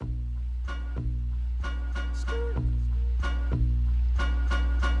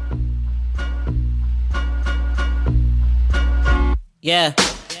Yeah,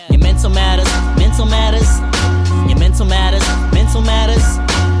 your mental matters, mental matters. Your mental matters, mental matters.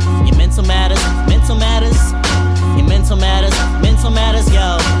 Your mental matters, mental matters. Your mental matters, mental matters,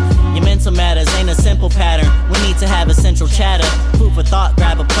 yo. Your mental matters ain't a simple pattern. We need to have a central chatter. Food for thought,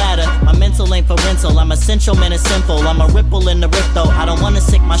 grab a platter. My mental ain't for rental. I'm essential, man, it's simple. I'm a ripple in the rift, though. I don't wanna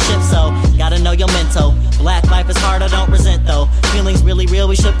sink my ship, so gotta know your mental. Black life is hard, I don't resent, though. Feelings really real,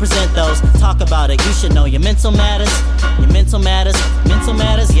 we should present those. Talk about it, you should know your mental matters. Your mental matters,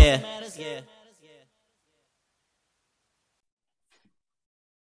 yeah.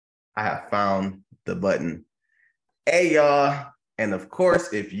 I have found the button. Hey, y'all. And of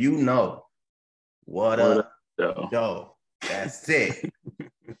course, if you know, what up, yo, that's it.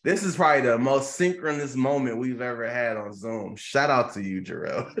 This is probably the most synchronous moment we've ever had on Zoom. Shout out to you,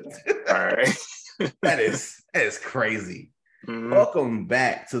 Jarrell. All right. That is crazy. Mm-hmm. Welcome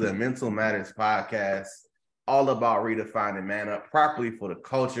back to the Mental Matters podcast, all about redefining man up properly for the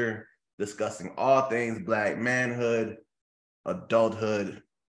culture, discussing all things Black manhood, adulthood,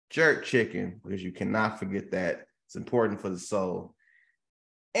 jerk chicken, because you cannot forget that. It's important for the soul.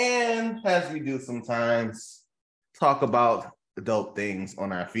 And as we do sometimes, talk about the dope things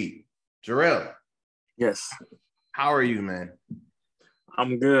on our feet. Jarrell. Yes. How are you, man?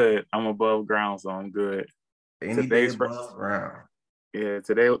 I'm good. I'm above ground, so I'm good. Any day above ground. Yeah,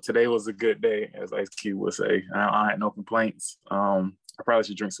 today was a good day, as Ice Cube would say. I had no complaints. I probably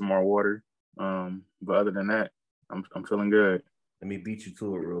should drink some more water. But other than that, I'm feeling good. Let me beat you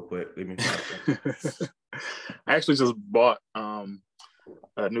to it real quick. Give me I actually just bought a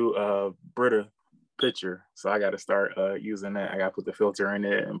new Brita pitcher, so I got to start using that. I got to put the filter in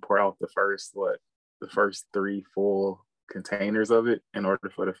it and pour out the first 3 full containers of it in order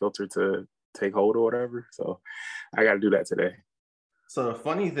for the filter to take hold or whatever. So I got to do that today. So the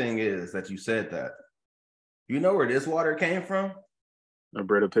funny thing is that you said that. You know where this water came from? A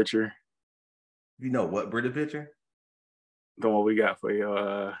Brita pitcher. You know what Brita pitcher? The one we got for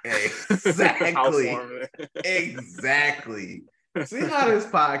your exactly. Exactly. See how this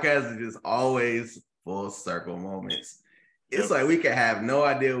podcast is just always full circle moments. It's like we can have no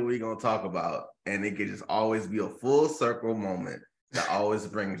idea what we're gonna talk about, and it can just always be a full circle moment that always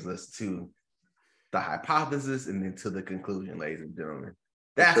brings us to the hypothesis and then to the conclusion, ladies and gentlemen.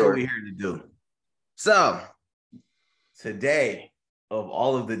 That's what we're here to do. So today, of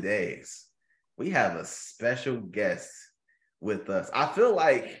all of the days, we have a special guest with us. I feel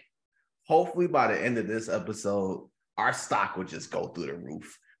like hopefully by the end of this episode, our stock will just go through the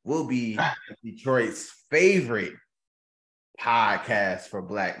roof. We'll be Detroit's favorite podcast for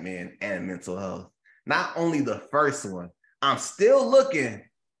Black men and mental health. Not only the first one, I'm still looking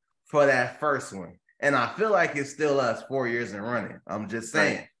for that first one. And I feel like it's still us 4 years and running. I'm just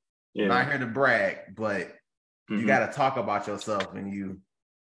saying. Yeah. Not here to brag, but you got to talk about yourself and you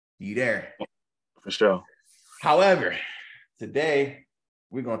there. For sure. However, today,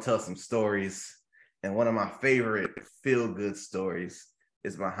 we're going to tell some stories. And one of my favorite feel-good stories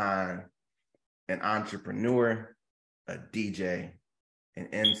is behind an entrepreneur, a DJ, an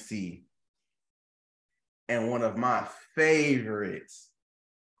MC, and one of my favorites,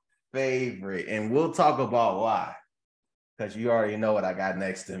 and we'll talk about why, because you already know what I got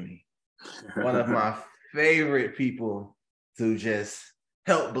next to me. One of my favorite people to just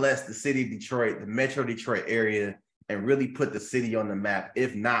help bless the city of Detroit, the Metro Detroit area, and really put the city on the map,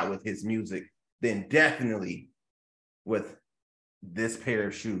 if not with his music, then definitely with this pair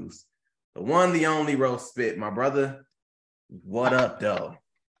of shoes. The one, the only, Rose Spit. My brother, what up, though?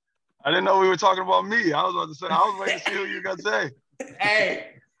 I didn't know we were talking about me. I was about to say, I was waiting to see who you were going to say. Hey,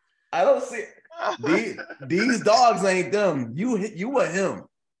 I don't see these dogs ain't them. You were him.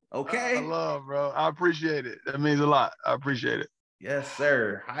 Okay? I love, bro. I appreciate it. That means a lot. I appreciate it. Yes,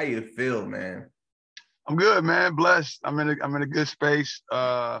 sir. How you feel, man? I'm good, man. Blessed. I'm in a good space.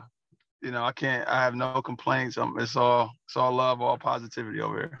 I have no complaints. It's all love, all positivity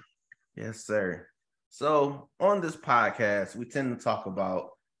over here. Yes, sir. So on this podcast, we tend to talk about,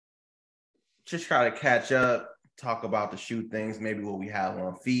 just try to catch up, talk about the shoe things, maybe what we have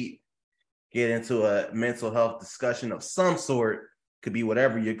on feet, get into a mental health discussion of some sort. Could be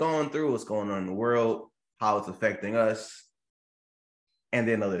whatever you're going through, what's going on in the world, how it's affecting us, and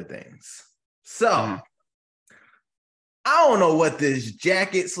then other things. So I don't know what this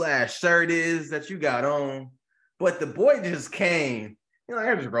jacket / shirt is that you got on, but the boy just came.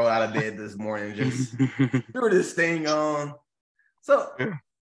 I just rolled out of bed this morning, just threw this thing on. So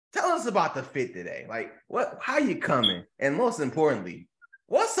tell us about the fit today. Like, how you coming? And most importantly,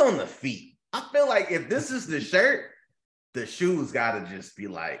 what's on the feet? I feel like if this is the shirt, the shoes got to just be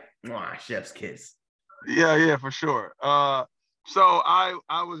like, chef's kiss. Yeah, for sure. So I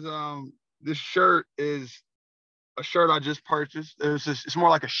was this shirt is a shirt I just purchased. It's more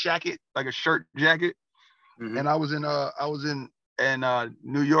like a shacket, like a shirt jacket. Mhm. And I was in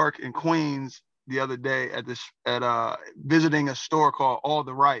New York in Queens the other day at visiting a store called All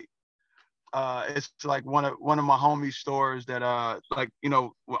the Right. It's like one of my homies stores that like, you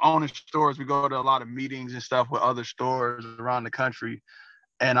know, we're owning stores. We go to a lot of meetings and stuff with other stores around the country.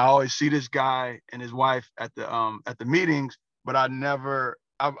 And I always see this guy and his wife at the meetings, but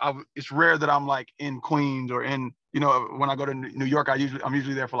it's rare that I'm like in Queens or in, you know, when I go to New York, I'm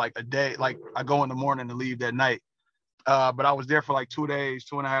usually there for like a day. Like I go in the morning to leave that night. But I was there for like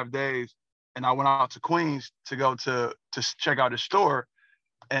 2.5 days, and I went out to Queens to go to check out the store.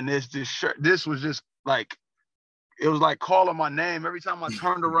 And this shirt, this was just like, it was like calling my name every time I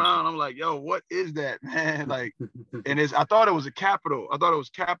turned around. I'm like, yo, what is that, man? Like, and I thought it was Capital,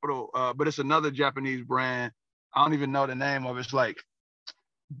 but it's another Japanese brand. I don't even know the name of it. It's like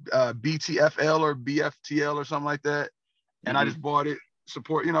BTFL or BFTL or something like that. And I just bought it,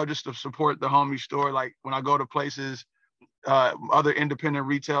 just to support the homie store. Like when I go to places, other independent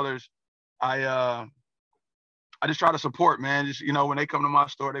retailers, I just try to support, man. Just, you know, when they come to my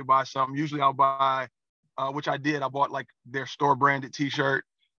store, they buy something. Usually I'll buy, which I did. I bought like their store branded T-shirt,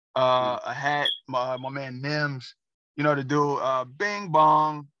 a hat. My man Nims, you know, to do Bing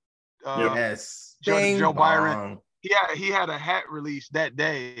Bong. Yes, Joe Byron. He had a hat release that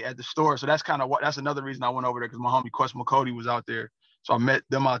day at the store, so that's that's another reason I went over there, because my homie Quest McCody was out there. So I met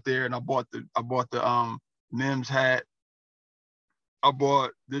them out there, and I bought the Nims hat. I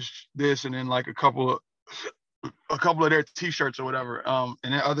bought this, and then like a couple of their T-shirts or whatever. And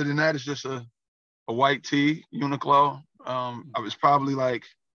then other than that, it's just a white tee, Uniqlo. I was probably like,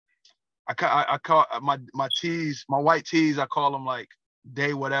 I call my tees, my white tees, I call them like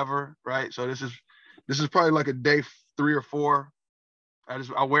day whatever, right? So this is probably like a day 3 or 4.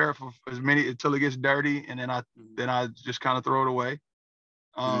 I wear it for as many until it gets dirty, and then I just kind of throw it away.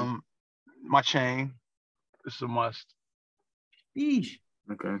 My chain, it's a must. Eesh.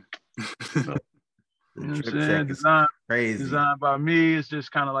 Okay. You know what I'm saying? Designed by me. It's just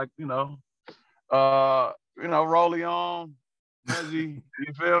kind of like, Rolly on, Rezzy,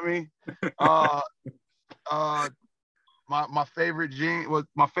 you feel me? My favorite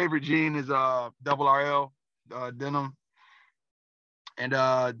jean is Double RL denim, and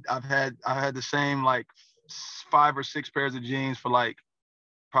I've had the same like 5 or 6 pairs of jeans for like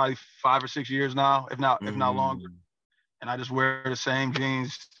probably 5 or 6 years now, if not longer. And I just wear the same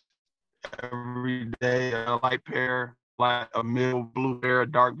jeans every day, a light pair, a middle blue pair, a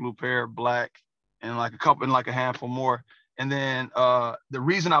dark blue pair, black, and like a handful more. And then the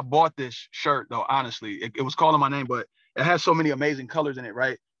reason I bought this shirt, though, honestly, it was calling my name, but it has so many amazing colors in it,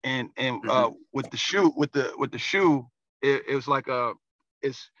 right? And with the shoe, it was like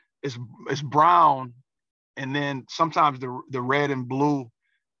it's brown, and then sometimes the red and blue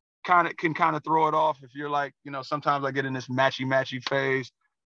can throw it off if you're like, sometimes I get in this matchy phase.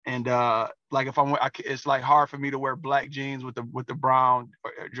 And like if it's like hard for me to wear black jeans with the brown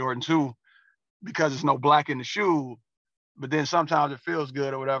Jordan 2 because there's no black in the shoe. But then sometimes it feels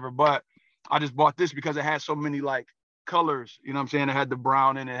good or whatever. But I just bought this because it had so many like colors. You know what I'm saying? It had the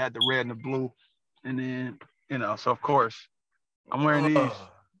brown in it, had the red and the blue, and then so of course I'm wearing these.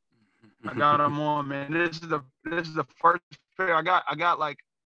 I got them on, man. This is the first pair I got. I got like,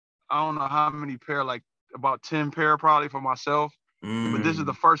 I don't know how many pair, like about 10 pair probably for myself. But this is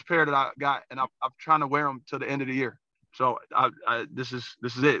the first pair that I got, and I'm trying to wear them till the end of the year. So this is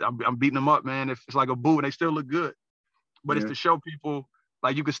it. I'm beating them up, man. It's like a boot, and they still look good. But it's to show people,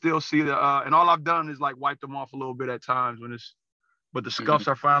 like, you can still see the and all I've done is like wipe them off a little bit at times but the scuffs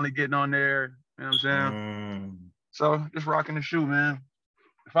are finally getting on there. You know what I'm saying? So just rocking the shoe, man.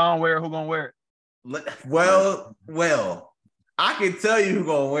 If I don't wear it, who gonna wear it? Well, I can tell you who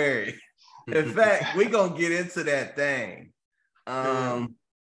gonna wear it. In fact, we gonna get into that thing.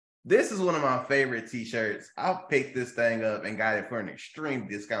 This is one of my favorite T-shirts. I picked this thing up and got it for an extreme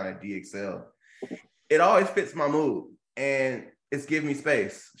discount at DXL. It always fits my mood, and it's giving me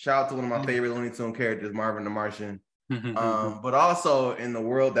space. Shout out to one of my favorite Looney Tunes characters, Marvin the Martian. But also in the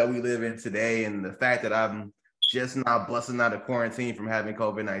world that we live in today, and the fact that I'm just now busting out of quarantine from having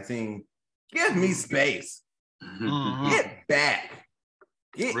COVID-19, give me space. Get back.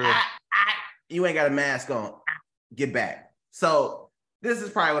 You ain't got a mask on. Get back. So this is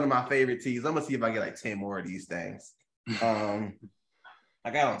probably one of my favorite tees. I'm gonna see if I get like 10 more of these things. I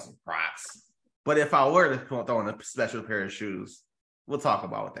got on some Crocs, but if I were to throw on a special pair of shoes, we'll talk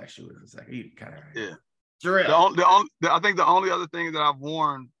about what that shoe is in a second. You kind of I think the only other thing that I've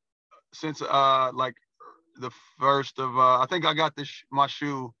worn since like the first of I think I got my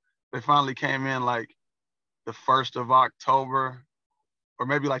shoe. They finally came in like the 1st of October, or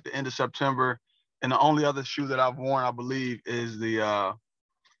maybe like the end of September. And the only other shoe that I've worn, I believe, is the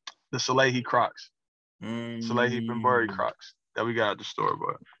Salehi Crocs, Salehi Bembury Crocs that we got at the store.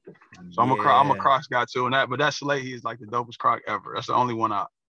 But so I'm a Crocs guy too, but that Salehi is like the dopest Croc ever. That's the only one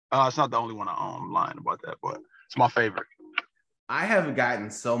it's not the only one I own. I'm lying about that, but it's my favorite. I have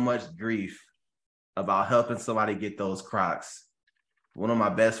gotten so much grief about helping somebody get those Crocs. One of my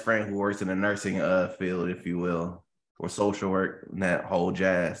best friends who works in the nursing field, if you will, or social work, and that whole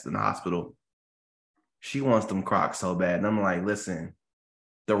jazz in the hospital, she wants them Crocs so bad. And I'm like, listen,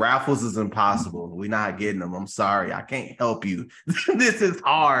 the raffles is impossible. We're not getting them. I'm sorry. I can't help you. This is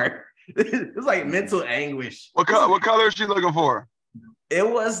hard. It's like mental anguish. What color is she looking for? It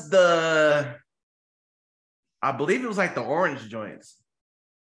was I believe it was like the orange joints.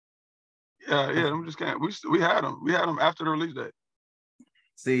 Yeah. I'm just kidding. We had them. We had them after the release date.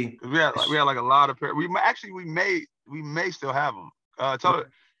 See, we had like a lot of pairs. We may still have them. Tell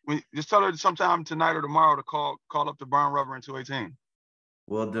her sometime tonight or tomorrow to call up the Brown Rubber in 218.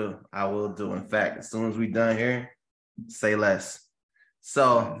 Will do. I will do. In fact, as soon as we're done here, say less.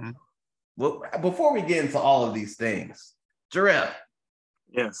 So, before we get into all of these things, Jarrell.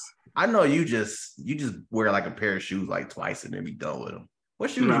 Yes. I know you just wear like a pair of shoes like twice and then be done with them. What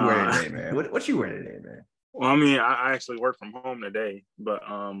shoes you wear today, man? What you wear today, man? Well, I mean, I actually work from home today, but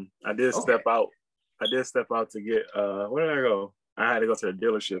I did step out. I did step out to get where did I go? I had to go to the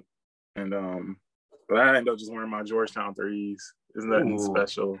dealership, and but I ended up just wearing my Georgetown 3s. It's nothing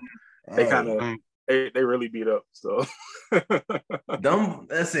special. They kind of they really beat up. So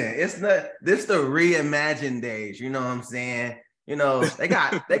listen, it's not this the reimagined days. You know what I'm saying? You know, they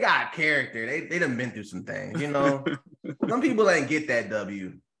got character. They done been through some things, you know. Some people ain't get that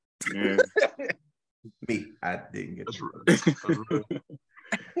W. Yeah. Me, I didn't get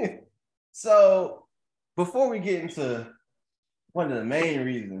that. So before we get into one of the main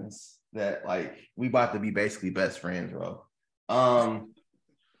reasons that like we about to be basically best friends, bro.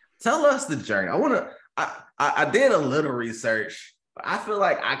 Tell us the journey. I did a little research, but I feel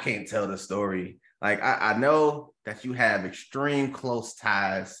like I can't tell the story. Like I know that you have extreme close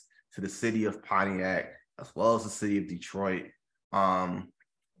ties to the city of Pontiac as well as the city of Detroit. One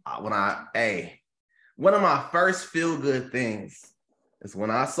of my first feel-good things is when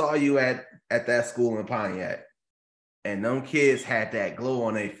I saw you at that school in Pontiac and them kids had that glow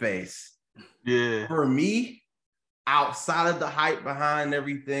on their face. Yeah. For me, outside of the hype behind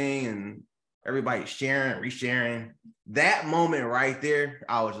everything and everybody sharing, resharing, that moment right there,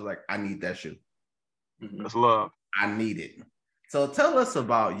 I was just like, I need that shoe. That's love. I need it. So tell us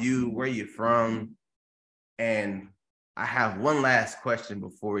about you, where you're from, and I have one last question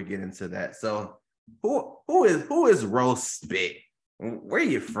before we get into that. So who is Rose Spit? Where are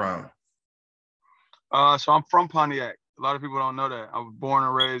you from? So I'm from Pontiac. A lot of people don't know that. I was born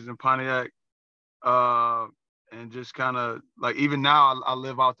and raised in Pontiac. And just kind of like, even now I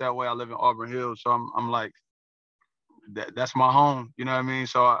live out that way. I live in Auburn Hills. So I'm like, that's my home. You know what I mean?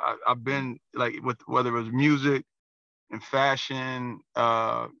 So I've been like, with whether it was music and fashion,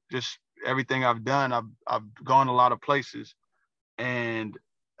 just everything I've done, I've gone a lot of places. And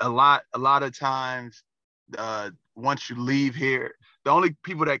a lot of times, once you leave here, the only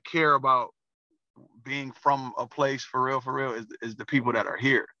people that care about being from a place for real is the people that are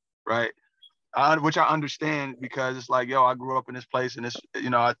here, right? Which I understand, because it's like, yo, I grew up in this place, and it's, you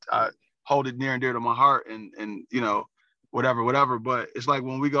know, I hold it near and dear to my heart, and you know, whatever. But it's like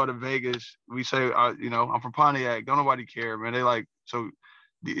when we go to Vegas, we say, you know, I'm from Pontiac. Don't nobody care, man. They like, so,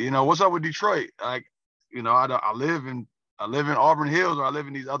 you know, what's up with Detroit? Like, you know, I live in Auburn Hills, or I live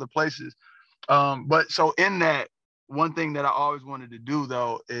in these other places. But so in that, one thing that I always wanted to do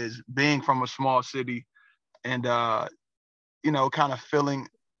though is being from a small city, and you know, kind of feeling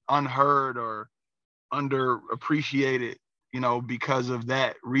unheard or underappreciated, you know, because of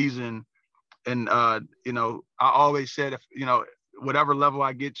that reason. And you know, I always said, if, you know, whatever level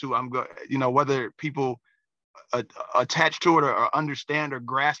I get to, I'm going, you know, whether people attach to it or understand or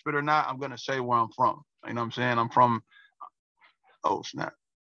grasp it or not, I'm going to say where I'm from. You know what I'm saying? I'm from, oh snap,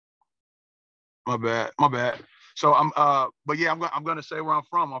 my bad. So but yeah, I'm going to say where I'm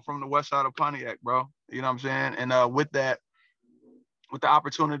from. I'm from the west side of Pontiac, bro. You know what I'm saying? And with that, with the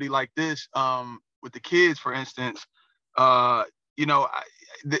opportunity like this, with the kids, for instance, you know,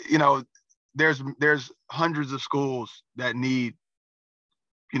 you know, there's hundreds of schools that need,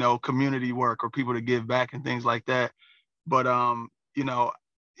 you know, community work or people to give back and things like that. But you know,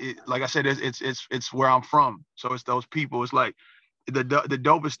 like I said, it's where I'm from, so it's those people. It's like, the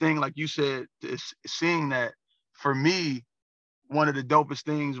dopest thing, like you said, is seeing that. For me, one of the dopest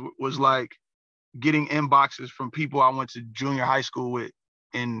things was like getting inboxes from people I went to junior high school with,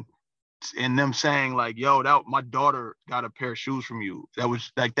 and them saying like, "Yo, that my daughter got a pair of shoes from you." That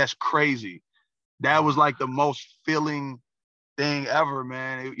was like, that's crazy. That was like the most filling thing ever,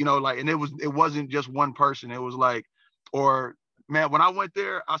 man. Like, and it wasn't just one person. It was like, or man, when I went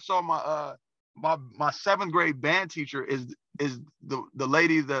there, I saw my seventh grade band teacher is the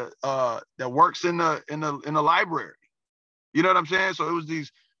lady that works in the library. You know what I'm saying? So it was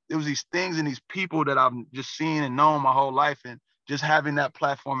these things and these people that I've just seen and known my whole life, and just having that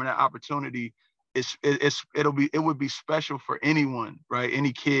platform and that opportunity it would be special for anyone, right?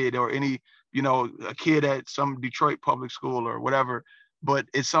 Any kid or any, a kid at some Detroit public school or whatever, but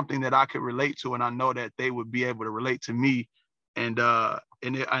it's something that I could relate to, and I know that they would be able to relate to me, and it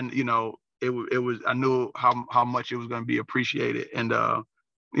was, I knew how much it was going to be appreciated, and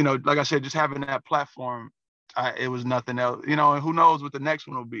like I said, just having that platform, it was nothing else, and who knows what the next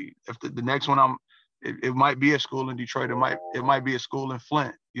one will be. If the next one it might be a school in Detroit, it might be a school in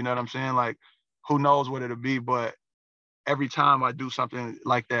Flint, you know what I'm saying? Like, who knows what it'll be, but every time I do something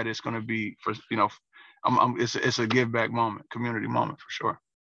like that, it's going to be for, it's a give back moment, community moment for sure.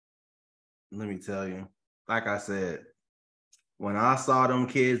 Let me tell you, like I said, when I saw them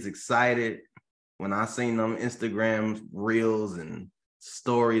kids excited, when I seen them Instagram reels and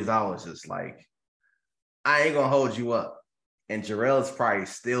stories, I was just like, I ain't gonna hold you up. And Jarrell's probably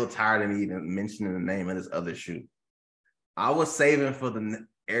still tired of me even mentioning the name of this other shoe. I was saving for the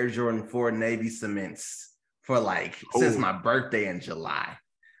Air Jordan 4 Navy Cements for since my birthday in July.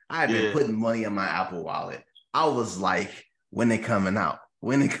 I had been putting money in my Apple Wallet. I was like, when they coming out?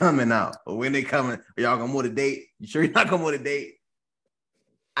 When they coming out? Or when they coming? Are y'all gonna want a date? You sure you're not gonna want a date?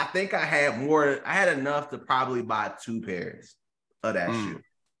 I think I had enough to probably buy 2 pairs of that shoe.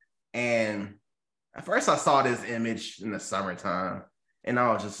 And at first I saw this image in the summertime, and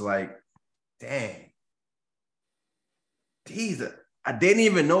I was just like, dang, I didn't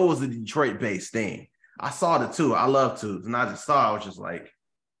even know it was a Detroit-based thing. I saw the 2. I love 2s. And I was just like,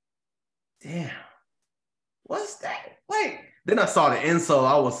 damn, what's that? Wait. Then I saw the insole.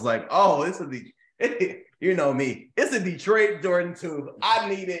 I was like, oh, you know me. It's a Detroit Jordan 2. I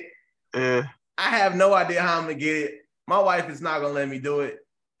need it. I have no idea how I'm going to get it. My wife is not going to let me do it.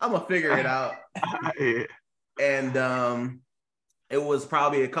 I'm going to figure it out. And it was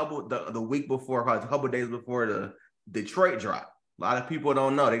probably the week before, probably a couple of days before the Detroit drop. A lot of people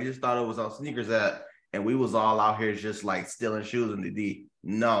don't know. They just thought it was on Sneakers app, and we was all out here just like stealing shoes in the D.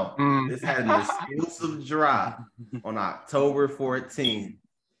 No, this had an exclusive drop on October 14th,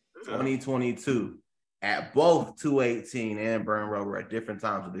 2022 at both 218 and Burn Rover at different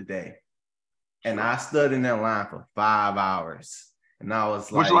times of the day. And I stood in that line for 5 hours. And I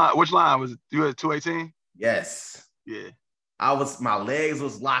was like, which line was it? You at 218? Yes. Yeah. My legs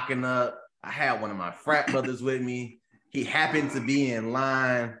was locking up. I had one of my frat brothers with me. He happened to be in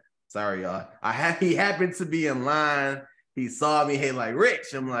line. Sorry, y'all. He happened to be in line. He saw me. Hey, like,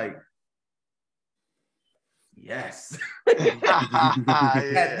 Rich. I'm like, yes.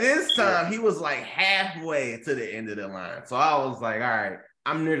 At this time, he was like halfway to the end of the line. So I was like, all right,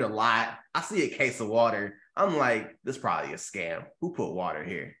 I'm near the lot. I see a case of water. I'm like, this is probably a scam. Who put water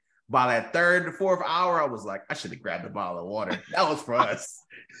here? By that third to fourth hour, I was like, I should have grabbed a bottle of water. That was for us.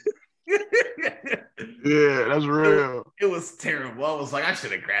 Yeah, that's real. It was terrible. I was like, I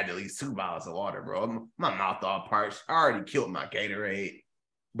should have grabbed at least 2 bottles of water, bro. My mouth all parched. I already killed my Gatorade,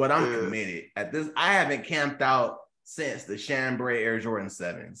 but I'm committed. At this, I haven't camped out since the Chambray Air Jordan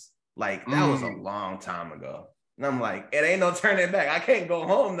 7s. Like, that was a long time ago. And I'm like, it ain't no turning back. I can't go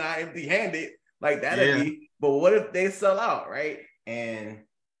home now empty-handed. Like, that'd be, but what if they sell out, right? And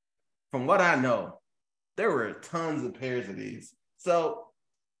from what I know, there were tons of pairs of these. So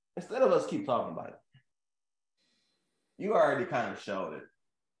instead of us keep talking about it, you already kind of showed it.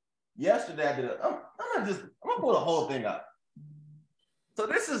 Yesterday I did I'm gonna pull the whole thing up. So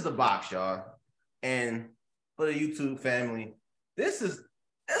this is the box, y'all. And for the YouTube family, this is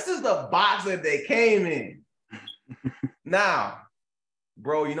the box that they came in. Now,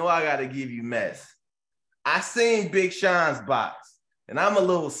 bro, you know I gotta give you mess. I seen Big Sean's box, and I'm a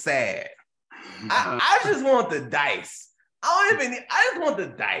little sad. I just want the dice. I just want the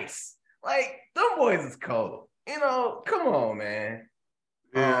dice. Like, them boys is cold. Come on, man.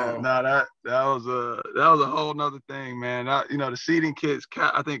 Yeah, that was a whole nother thing, man. The seeding kits.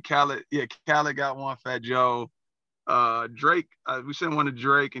 I think Khaled got one. Fat Joe, Drake. We sent one to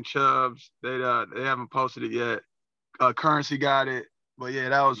Drake and Chubbs. They haven't posted it yet. Currency got it, but yeah,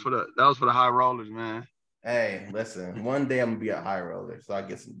 that was for the high rollers, man. Hey, listen. One day I'm gonna be a high roller, so I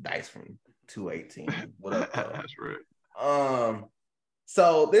get some dice from 218. What up, though? That's right.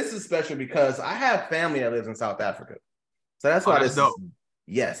 So this is special because I have family that lives in South Africa. So that's why that's this dope. is.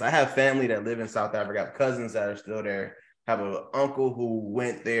 Yes, I have family that live in South Africa. I have cousins that are still there. I have an uncle who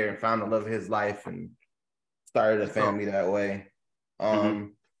went there and found the love of his life and started a family that way.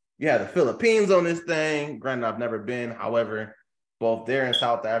 You have the Philippines on this thing. Granted, I've never been. However, both there and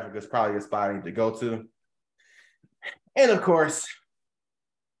South Africa is probably a spot I need to go to. And of course,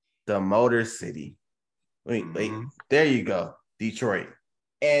 the Motor City. Wait, there you go, Detroit.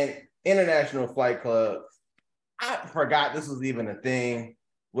 And International Flight Club. I forgot this was even a thing.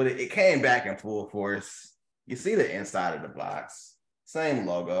 But it came back in full force. You see the inside of the box. Same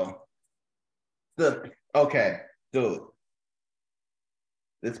logo. Okay, dude.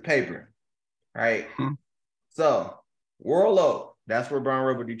 It's paper, right? So, World Oak, that's where Brown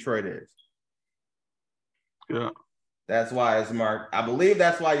River, Detroit is. Yeah. That's why it's marked. I believe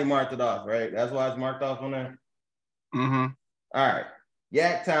that's why you marked it off, right? That's why it's marked off on there? All right.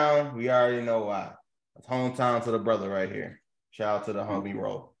 Yaktown, we already know why. It's hometown to the brother right here. Shout out to the homie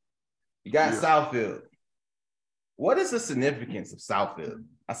roll. You got Southfield. What is the significance of Southfield?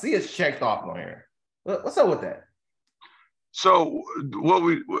 I see it's checked off on here. What's up with that? So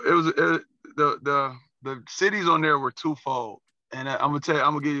the cities on there were twofold, and I'm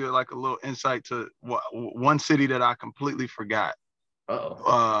gonna give you like a little insight to one city that I completely forgot.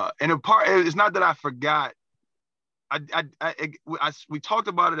 And in part, it's not that I forgot. We talked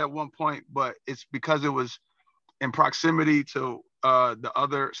about it at one point, but it's because it was in proximity to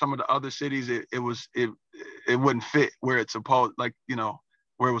some of the other cities. It wouldn't fit where it's supposed, like,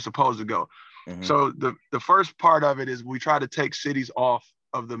 where it was supposed to go. So the first part of it is we try to take cities off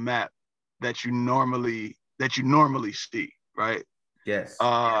of the map that you normally see, right? Yes.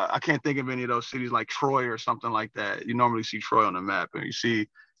 I can't think of any of those cities like Troy or something like that. You normally see Troy on the map, and you see,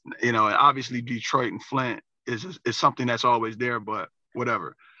 and obviously Detroit and Flint is something that's always there, but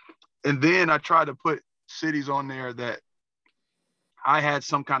whatever. And then I try to put cities on there that I had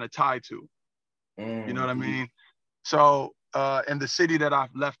some kind of tie to. You know what I mean? So, and the city that I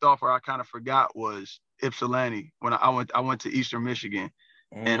left off or I kind of forgot was Ypsilanti when I went to Eastern Michigan,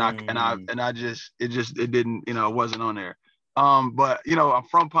 and it didn't, it wasn't on there. But I'm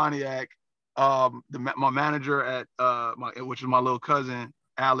from Pontiac. My manager at which is my little cousin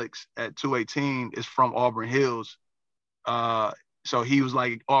Alex at 218 is from Auburn Hills. So he was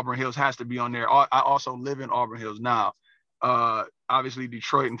like, Auburn Hills has to be on there. I also live in Auburn Hills now. Obviously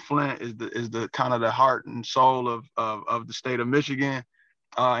Detroit and Flint is the kind of the heart and soul of the state of Michigan.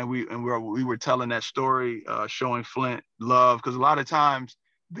 And we were telling that story, showing Flint love, because a lot of times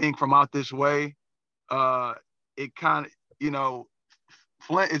being from out this way, it kind of,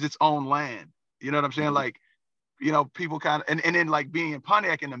 Flint is its own land. You know what I'm saying? Like, people kind of, and then like being in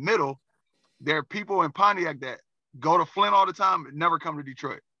Pontiac in the middle, there are people in Pontiac that go to Flint all the time and never come to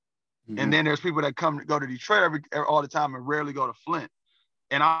Detroit. And then there's people that go to Detroit all the time and rarely go to Flint.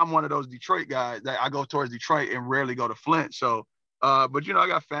 And I'm one of those Detroit guys that I go towards Detroit and rarely go to Flint. So, but I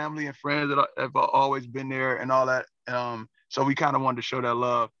got family and friends that have always been there and all that. So we kind of wanted to show that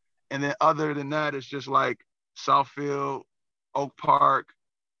love. And then other than that, it's just like Southfield, Oak Park,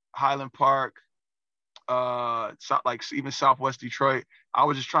 Highland Park, like even Southwest Detroit. I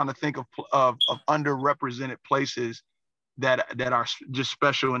was just trying to think of underrepresented places that are just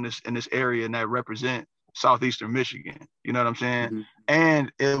special in this area and that represent Southeastern Michigan. You know what I'm saying?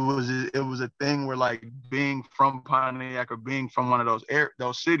 And it was a thing where, like, being from Pontiac or being from one of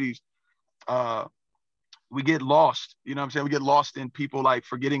those cities, we get lost. You know what I'm saying? We get lost in people like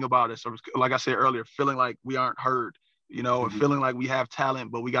forgetting about us, or like I said earlier, feeling like we aren't heard. Or feeling like we have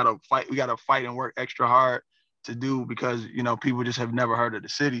talent, but we gotta fight and work extra hard to do, because people just have never heard of the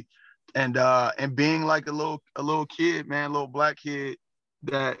city. And being like a little kid, man, little black kid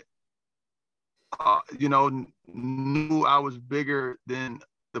that knew I was bigger than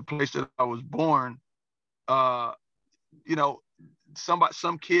the place that I was born.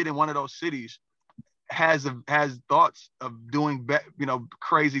 Some kid in one of those cities has thoughts of doing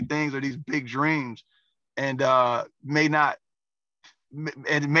crazy things or these big dreams, and may have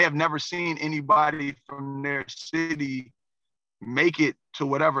never seen anybody from their city make it to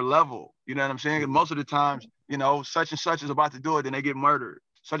whatever level. You know what I'm saying? And most of the times, such and such is about to do it, then they get murdered.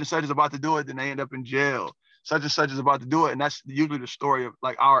 Such and such is about to do it, then they end up in jail. Such and such is about to do it, and that's usually the story of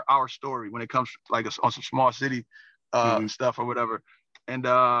like our story when it comes like on some small city stuff or whatever. And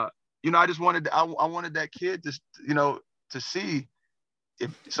I just wanted I wanted that kid to see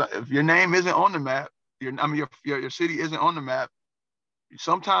if your name isn't on the map, your city isn't on the map.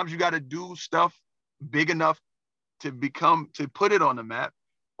 Sometimes you got to do stuff big enough to put it on the map,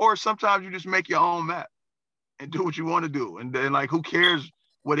 or sometimes you just make your own map and do what you want to do, and then like who cares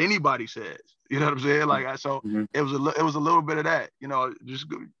what anybody says? You know what I'm saying? Like so it was a little bit of that, you know, just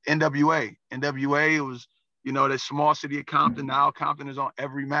NWA. It was, you know, that small city of Compton. Now Compton is on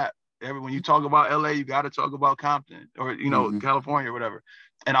every map. When you talk about LA, you got to talk about Compton, or, you know, California or whatever.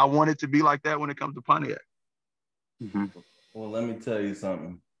 And I want it to be like that when it comes to Pontiac. Well, let me tell you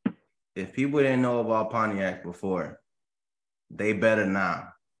something. If people didn't know about Pontiac before, they better now.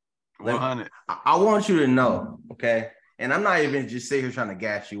 100. I want you to know, okay? And I'm not even just sitting here trying to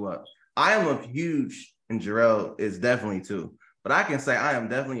gas you up. I am a huge, and Jarrell is definitely too, but I can say I am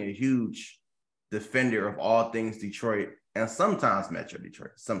definitely a huge defender of all things Detroit, and sometimes Metro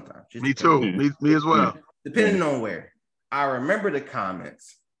Detroit. Sometimes. Me too. Me as well. Depending on where. I remember the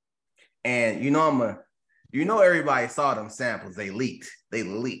comments, and you know everybody saw them samples. They leaked.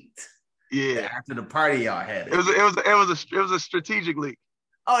 Yeah. After the party y'all had it. It was a strategic leak.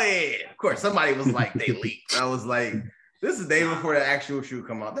 Oh yeah. Of course, somebody was like, they leaked. I was like, this is the day before the actual shoe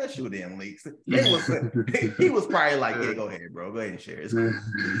come out. That shoe didn't leak. He was probably like, yeah, go ahead, bro. Go ahead and share. It's cool.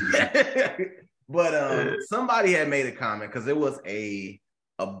 But somebody had made a comment because it was a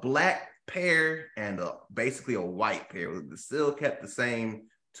black pair and basically a white pair. It still kept the same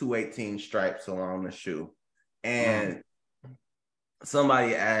 218 stripes along the shoe. And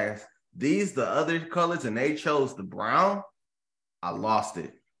somebody asked, these the other colors, and they chose the brown. I lost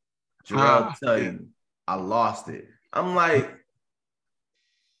it. Jarrell tell you, I lost it. I'm like,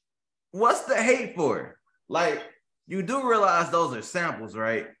 what's the hate for? Like, you do realize those are samples,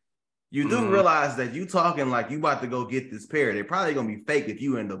 right? You do realize that you talking like you about to go get this pair. They're probably gonna be fake if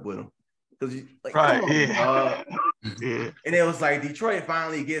you end up with them. Because like, right, yeah. And it was like Detroit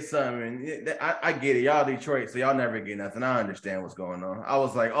finally gets something. And I get it, y'all Detroit, so y'all never get nothing. I understand what's going on. I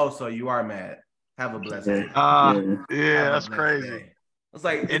was like, oh, so you are mad? Have a blessed day. That's crazy. Day. It's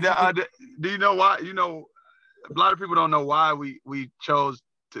like, and do you know why? You know, a lot of people don't know why we chose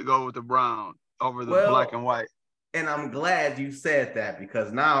to go with the brown over the black and white. And I'm glad you said that,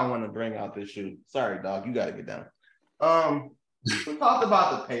 because now I want to bring out this shoe. Sorry, dog, you got to get down. We talked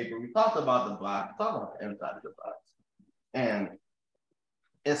about the paper. We talked about the box. We talked about the inside of the box. And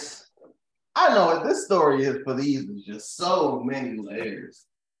I know this story is for these is just so many layers.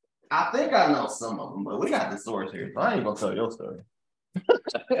 I think I know some of them, but we got the source here, so I ain't going to tell your story.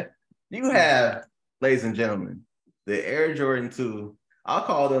 You have, ladies and gentlemen, the Air Jordan 2. I'll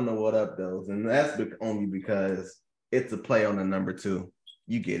call them the What Up Those, and that's only because it's a play on the number 2.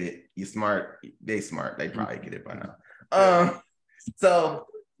 You get it. You smart. They smart. They probably get it by now. So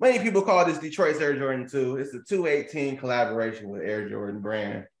many people call this Detroit's Air Jordan 2. It's a 218 collaboration with Air Jordan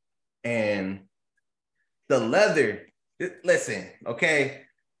brand. And the leather, listen, okay?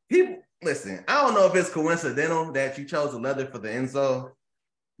 People, listen, I don't know if it's coincidental that you chose the leather for the insole,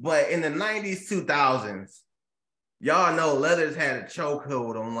 but in the 90s, 2000s, y'all know leathers had a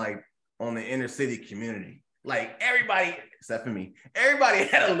chokehold on the inner city community. Like everybody, except for me, everybody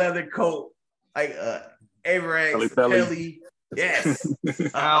had a leather coat. Like Averex, Kelly, yes.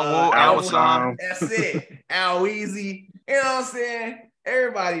 Al, that's it. Al Weezy, you know what I'm saying?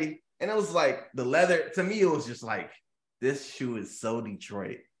 Everybody, and it was like the leather, to me, it was just like, this shoe is so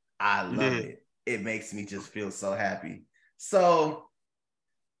Detroit. I love it. It makes me just feel so happy. So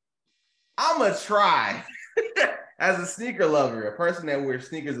I'm going to try, as a sneaker lover, a person that wears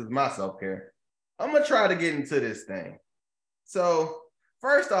sneakers is my self-care, I'm going to try to get into this thing. So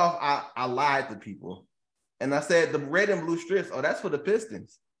first off, I lied to people. And I said the red and blue strips, that's for the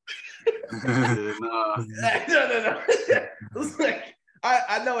Pistons. No. It's like,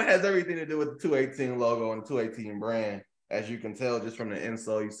 I know it has everything to do with the 218 logo and the 218 brand. As you can tell just from the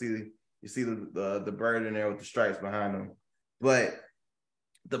insole, you see the bird in there with the stripes behind them. But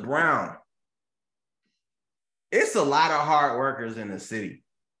the brown, it's a lot of hard workers in the city.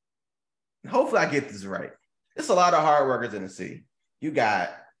 Hopefully I get this right. It's a lot of hard workers in the city. You got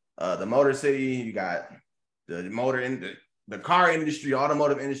the Motor City, you got the car industry,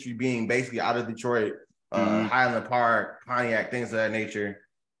 automotive industry being basically out of Detroit, Highland Park, Pontiac, things of that nature.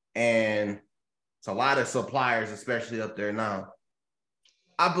 And it's a lot of suppliers, especially up there now.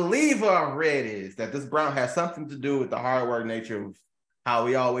 I believe what I've read is that this brown has something to do with the hard work nature of how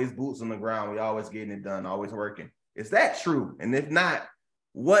we always boots on the ground, we always getting it done, always working. Is that true? And if not,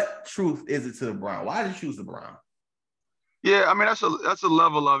 what truth is it to the brown? Why did you choose the brown? Yeah, I mean, that's a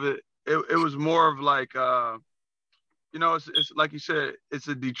level of it. It was more of like, it's like you said, it's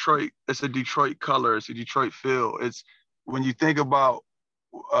a Detroit color, it's a Detroit feel. It's when you think about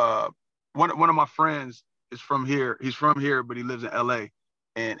one of my friends is from here. He's from here, but he lives in LA.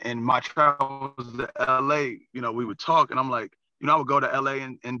 and my travels to LA, we would talk, and I'm like, I would go to LA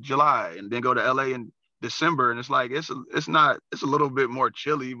in July, and then go to LA in December, and it's like it's a little bit more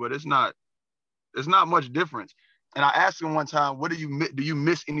chilly, but it's not much difference. And I asked him one time, "What do you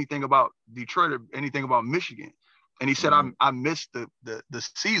miss anything about Detroit or anything about Michigan?" And he said, "I miss the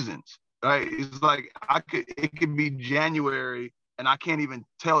seasons." Right? It's like it could be January, and I can't even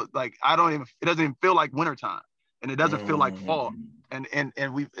tell. Like it doesn't even feel like wintertime, and it doesn't feel like fall. And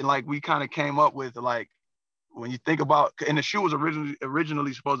we kind of came up with, like, when you think about, and the shoe was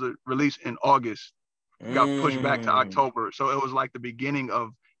originally supposed to release in August, got pushed back to October, so it was like the beginning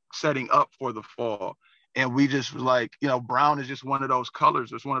of setting up for the fall. And we just was like, brown is just one of those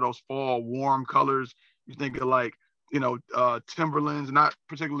colors. It's one of those fall warm colors. You think of, like, Timberlands, not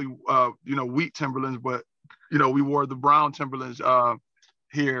particularly wheat Timberlands, but we wore the brown Timberlands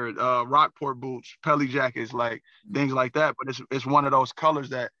here, Rockport boots, Pelly jackets, like things like that. But it's one of those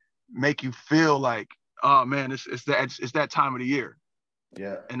colors that make you feel like, oh man, it's that time of the year.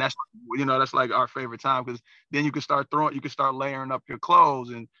 Yeah. And that's like our favorite time, because then you can start layering up your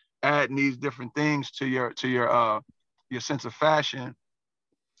clothes and adding these different things to your sense of fashion.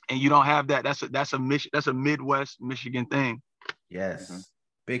 And you don't have that. That's a Midwest Michigan thing. Yes.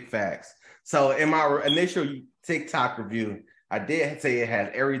 Big facts. So in my initial TikTok review, I did say it has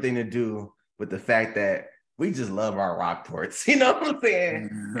everything to do with the fact that we just love our Rockports. You know what I'm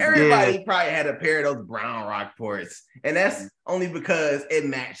saying? Everybody probably had a pair of those brown Rockports. And that's only because it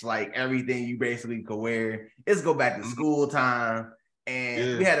matched like everything you basically could wear. It's go back to school time.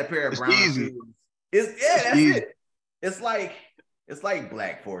 And we had a pair of brown shoes. That's easy. It. It's like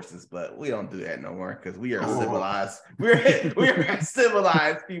Black Forces, but we don't do that no more because we are civilized. We're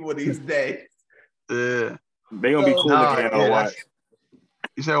civilized people these days. Yeah. They gonna be cool again. Watch.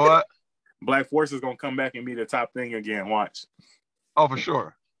 You said what? Black Forces gonna come back and be the top thing again. Watch. Oh, for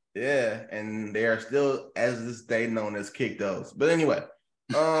sure. Yeah, and they are still, as this day, known as Kick Those. But anyway,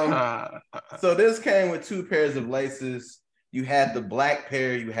 so this came with 2 pairs of laces. You had the black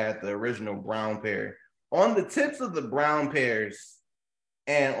pair, you had the original brown pair. On the tips of the brown pairs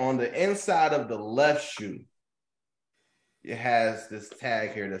and on the inside of the left shoe, it has this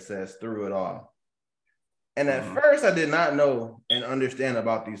tag here that says "Through It All." And at first, I did not know and understand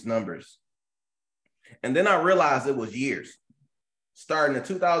about these numbers. And then I realized it was years. Starting in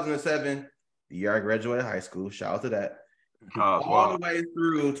 2007, the year I graduated high school, shout out to that, all the way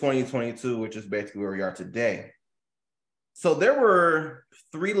through 2022, which is basically where we are today. So there were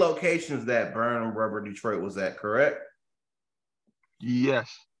 3 locations that Burn Rubber Detroit was at, correct? Yes.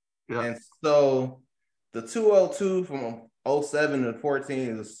 Yeah. And so the 202 from 07 to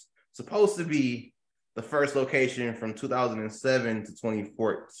 14 is supposed to be the first location from 2007 to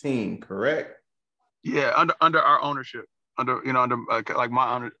 2014, correct? Yeah, under our ownership, under like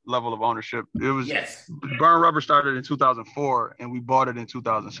my level of ownership. It was Burn Rubber started in 2004 and we bought it in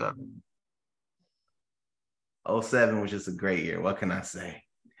 2007. 07 was just a great year. What can I say?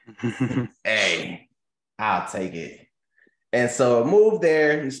 Hey, I'll take it. And so I moved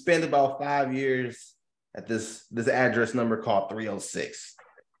there and spent about 5 years at this address number called 306.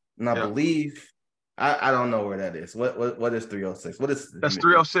 And I believe I don't know where that is. What is 306? What is that's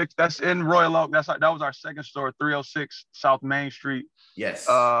 306? That's in Royal Oak. That was our second store, 306 South Main Street. Yes.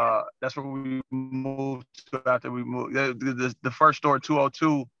 That's where we moved to after we moved. The first store,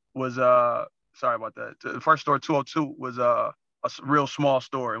 202, was sorry about that. The first store, 202, was a real small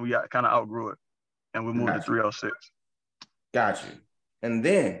store, and we kind of outgrew it, and we moved to 306. Got you. And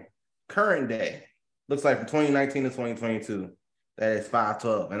then current day looks like from 2019 to 2022. That is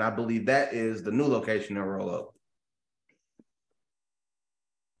 512. And I believe that is the new location in Royal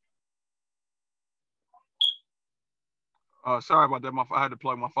Oak. Sorry about that. I had to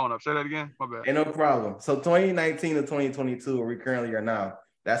plug my phone up. Say that again. My bad. Ain't no problem. So 2019 to 2022, where we currently are now,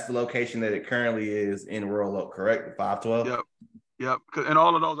 that's the location that it currently is in Royal Oak, correct? 512? Yep. And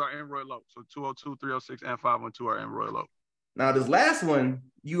all of those are in Royal Oak. So 202, 306, and 512 are in Royal Oak. Now, this last one,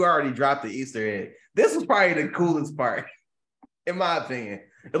 you already dropped the Easter egg. This was probably the coolest part, in my opinion,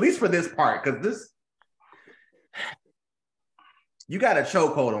 at least for this part, because you got a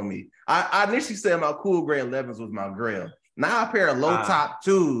chokehold on me. I initially said my cool gray 11s was my grill. Now a pair of low top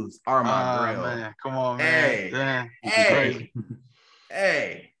 2s are my grill. Man. Come on, man. Hey,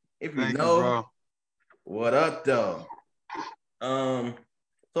 if you know, what up, though?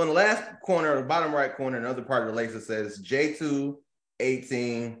 So in the last corner, the bottom right corner, another part of the lace, it says J2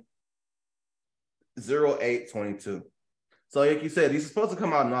 18 08 22. So like you said, these are supposed to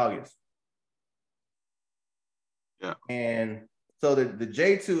come out in August. Yeah. And so the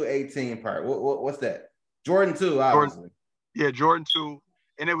J2 18 part, what's that? Jordan 2, obviously. Jordan 2.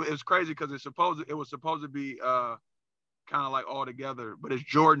 and it was crazy because it was supposed to be kind of like all together, but it's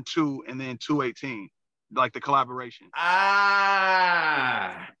Jordan 2 and then 218, like the collaboration.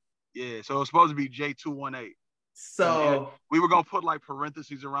 Ah. Yeah, so it was supposed to be J218. So and we were gonna put like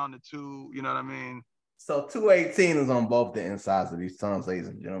parentheses around the 2, you know what I mean? So 218 is on both the insides of these tongues, ladies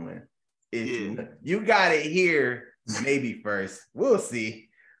and gentlemen. If you got it here, maybe first. We'll see.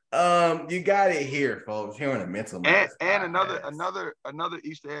 You got it here, folks. Here on the Mental Matters and another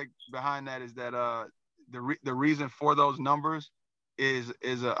Easter egg behind that is that the reason for those numbers is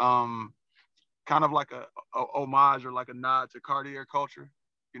a kind of like a homage or like a nod to Cartier culture,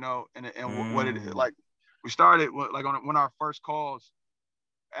 you know, and what it is. Like we started like when our first calls,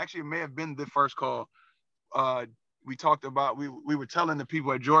 actually it may have been the first call. We talked about we were telling the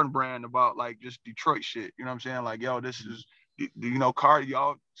people at Jordan Brand about like just Detroit shit. You know what I'm saying? Like, yo, this is, you know, Cardi,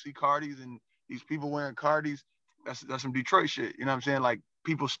 y'all see Cardis and these people wearing Cardis. That's some Detroit shit. You know what I'm saying? Like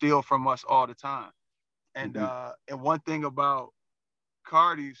people steal from us all the time. And and one thing about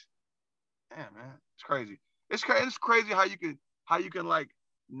Cardis, damn man, it's crazy. It's crazy how you can like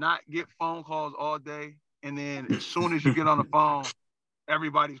not get phone calls all day, and then as soon as you get on the phone,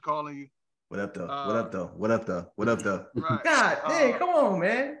 everybody's calling you. What up though? What up though? What up though? What up though? Right. God dang, come on,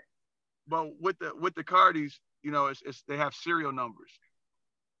 man. But with the Cardis, you know, it's they have serial numbers,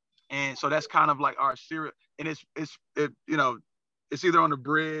 and so that's kind of like our serial, and it you know, it's either on the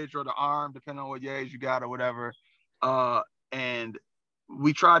bridge or the arm, depending on what yays you got or whatever. And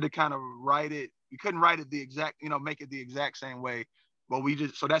we tried to kind of write it. We couldn't write it the exact, you know, make it the exact same way, but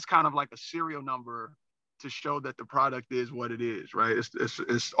so that's kind of like a serial number to show that the product is what it is, right?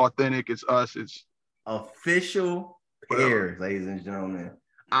 It's authentic. It's us. It's official pairs, ladies and gentlemen.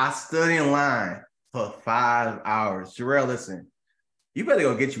 I stood in line for 5 hours. Jarrell, listen, you better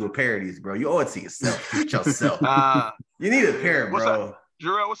go get you a pair of these, bro. You owe it to yourself. Treat yourself. You need a pair, bro.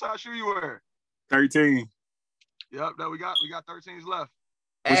 Jarrell, what size shoe you wear? 13. Yep, we got 13s left.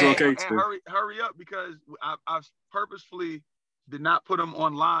 It's okay. And hurry up, because I purposefully did not put them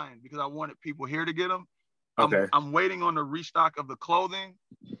online because I wanted people here to get them. Okay. I'm waiting on the restock of the clothing,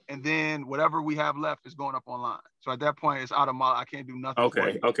 and then whatever we have left is going up online. So at that point, it's out of I can't do nothing.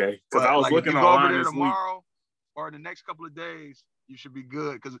 Okay. Because I was like, looking if you go online over there this tomorrow week, or the next couple of days, you should be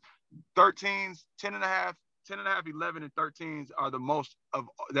good, because 13s, 10 and a half, 11, and 13s are the most of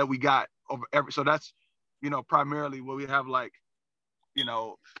that we got over every. So that's, you know, primarily what we have, like, you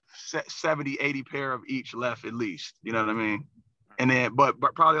know, 70, 80 pair of each left at least. You know what I mean? And then, but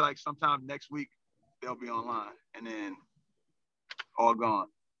probably like sometime next week, they'll be online, and then all gone.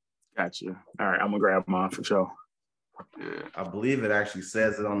 Gotcha. All right, I'm gonna grab mine for sure. Yeah, I believe it actually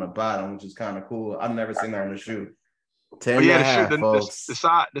says it on the bottom, which is kind of cool. I've never seen that on the shoe. 10 and a half, shoe, folks. The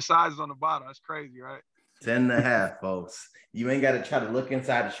size is on the bottom. That's crazy, right? 10 and a half, folks. You ain't got to try to look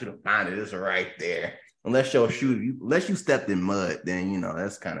inside the shoe to find it. It's right there. Unless you stepped in mud, then, you know,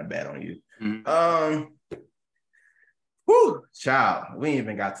 that's kind of bad on you. Mm-hmm. Child, we ain't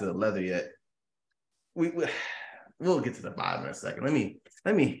even got to the leather yet. We'll get to the bottom in a second. Let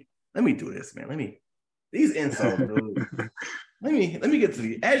me do this, man. These insoles, dude. let me get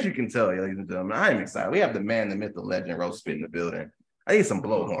to as you can tell, ladies and gentlemen, I am excited. We have the man, the myth, the legend, Rose Spit in the building. I need some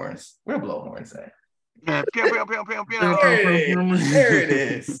blowhorns. Where are blowhorns at? Yeah. There it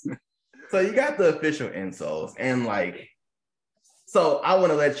is. So you got the official insoles, and like, so I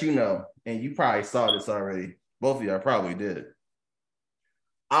want to let you know, and you probably saw this already. Both of y'all probably did.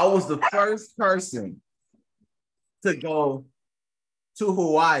 I was the first person to go to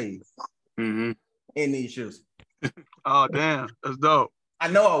Hawaii in these shoes. Oh, damn. That's dope. I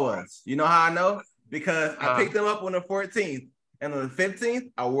know I was. You know how I know? Because I picked them up on the 14th, and on the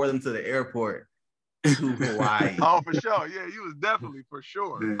 15th, I wore them to the airport to Hawaii. Oh, for sure. Yeah, you was definitely for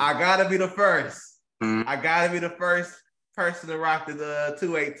sure. I gotta be the first. I gotta be the first person to rock the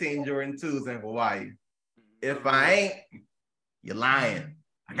 218 Jordan 2s in Hawaii. If I ain't, you're lying.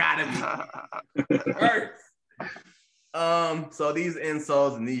 I gotta be first. So these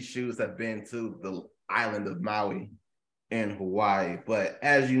insoles and these shoes have been to the island of Maui in Hawaii. But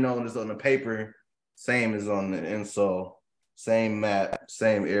as you notice on the paper, same as on the insole, same map,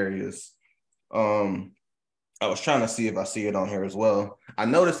 same areas. I was trying to see if I see it on here as well. I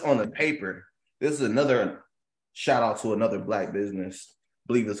noticed on the paper, this is another shout out to another Black business. I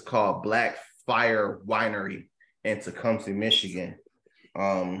believe it's called Black Fire Winery in Tecumseh, Michigan.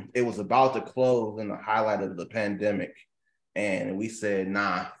 It was about to close in the highlight of the pandemic. And we said,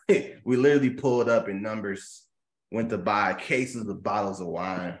 nah, we literally pulled up in numbers, went to buy cases of bottles of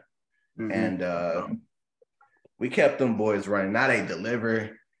wine. And we kept them boys running. Now they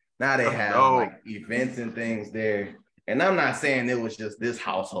deliver. Now they have like events and things there. And I'm not saying it was just this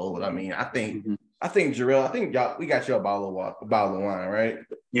household. I mean, I think Jarrell, we got you a bottle of wine, right?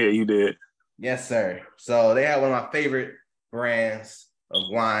 Yeah, you did. Yes, sir. So they have one of my favorite brands of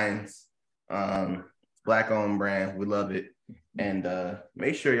wines, Black-owned brand. We love it. And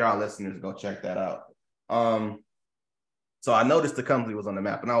make sure y'all listeners go check that out. So I noticed Tecumseh was on the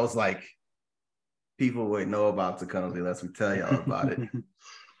map, and I was like, people would know about Tecumseh unless we tell y'all about it.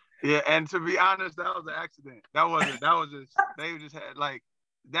 Yeah, and to be honest, that was an accident. That was just they just had like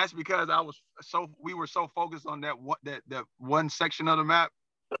that's because we were so focused on that one section of the map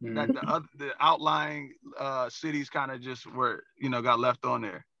that the outlying cities kind of just were, got left on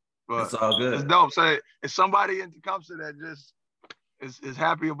there. But it's all good. It's dope. So it's somebody in Tecumseh that just is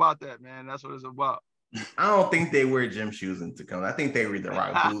happy about that, man. That's what it's about. I don't think they wear gym shoes in Tacoma. I think they wear the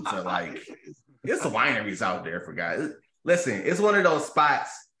right boots or like it's wineries out there for guys. Listen, it's one of those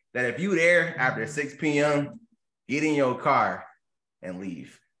spots that if you there after 6 p.m., get in your car and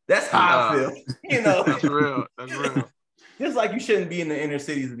leave. That's how I feel. That's real. That's real. Just like you shouldn't be in the inner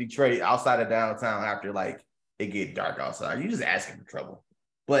cities of Detroit outside of downtown after like it get dark outside. You just asking for trouble.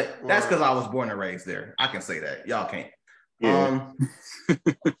 But that's because I was born and raised there. I can say that. Y'all can't. Yeah.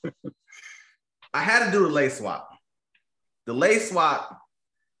 I had to do the lace swap. The lace swap,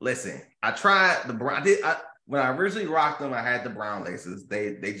 listen, I tried the brown. When I originally rocked them, I had the brown laces.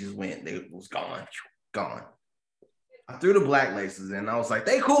 They just went. They was gone. I threw the black laces in. I was like,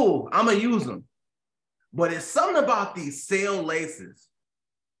 they cool. I'm going to use them. But it's something about these sail laces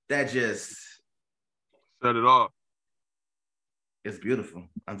that just set it off. It's beautiful.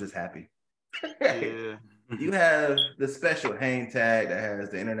 I'm just happy. Yeah. You have the special hang tag that has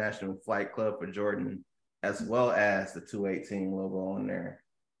the International Flight Club for Jordan, as well as the 218 logo on there.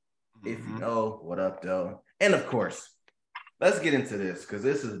 If you know, what up, though? And of course, let's get into this because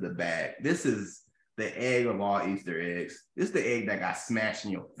this is the bag. This is the egg of all Easter eggs. This is the egg that got smashed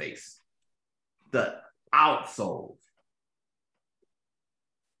in your face. The outsole.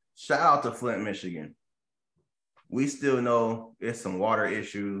 Shout out to Flint, Michigan. We still know there's some water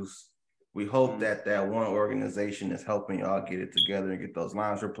issues. We hope that one organization is helping y'all get it together and get those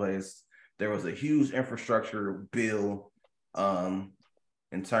lines replaced. There was a huge infrastructure bill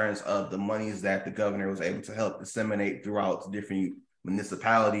in terms of the monies that the governor was able to help disseminate throughout different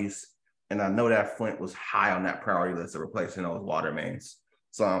municipalities. And I know that Flint was high on that priority list of replacing those water mains.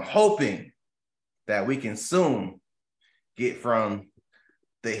 So I'm hoping that we can soon get from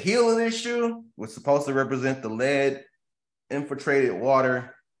the heel of this shoe, which is supposed to represent the lead infiltrated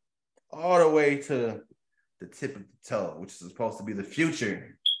water, all the way to the tip of the toe, which is supposed to be the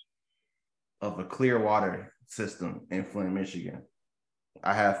future of a clear water system in Flint, Michigan.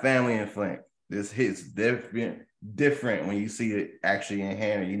 I have family in Flint. This hits different when you see it actually in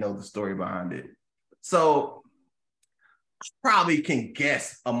hand and you know the story behind it. So I probably can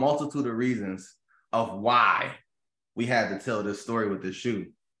guess a multitude of reasons of why we had to tell this story with this shoe.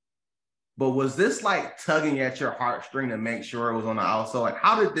 But was this like tugging at your heartstring to make sure it was on the outsole? Like,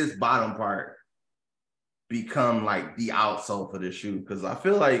 how did this bottom part become like the outsole for this shoe? Because I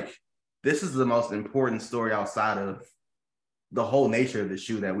feel like this is the most important story outside of the whole nature of the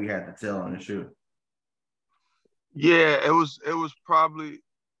shoe that we had to tell on the shoe. Yeah, it was probably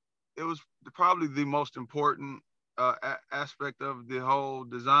the most important aspect of the whole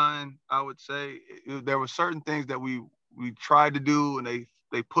design. I would say there were certain things that we tried to do and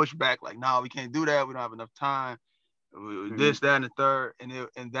they pushed back like, no, we can't do that. We don't have enough time. This, that, and the third. And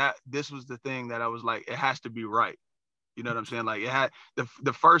this was the thing that I was like, it has to be right. You know what I'm saying? Like it had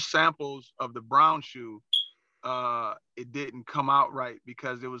the first samples of the brown shoe, it didn't come out right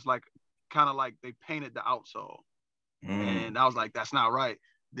because it was like kind of like they painted the outsole. And I was like, that's not right.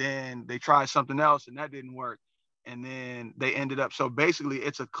 Then they tried something else and that didn't work. And then they ended up, so basically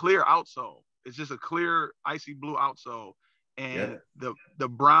it's a clear outsole. It's just a clear icy blue outsole. And the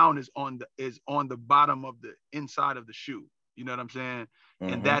brown is on the bottom of the inside of the shoe. You know what I'm saying?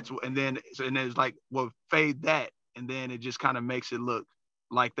 And then it's like, well, fade that. And then it just kind of makes it look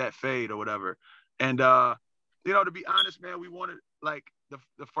like that fade or whatever. And, to be honest, man, we wanted like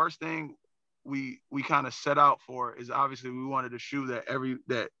the first thing we kind of set out for is obviously we wanted a shoe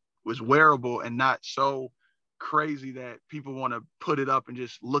that was wearable and not so crazy that people want to put it up and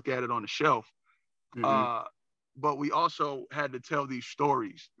just look at it on the shelf. But we also had to tell these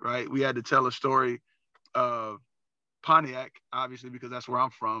stories, right? We had to tell a story of Pontiac, obviously, because that's where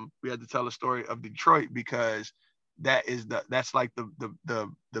I'm from. We had to tell a story of Detroit because that's like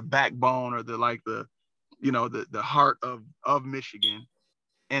the backbone or the heart of Michigan.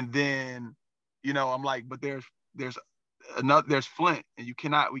 And then, I'm like, but there's there's Flint, and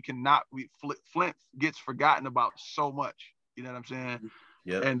Flint gets forgotten about so much. You know what I'm saying?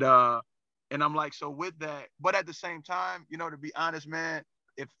 Yeah. And I'm like, so with that, but at the same time, to be honest, man,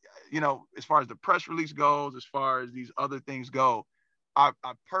 if as far as the press release goes, as far as these other things go, I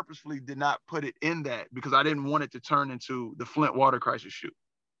purposefully did not put it in that because I didn't want it to turn into the Flint water crisis shoe.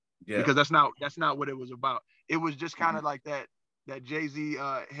 Yeah. Because that's not what it was about. It was just kind of like that Jay-Z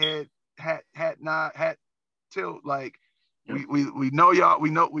hat tilt. Like we know y'all,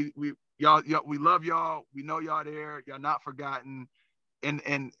 we love y'all, we know y'all there, y'all not forgotten. And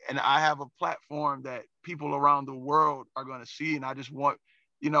I have a platform that people around the world are going to see, and I just want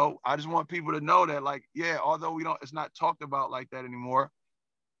people to know that, like, yeah, although it's not talked about like that anymore,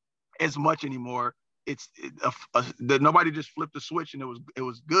 as much anymore. That nobody just flipped the switch and it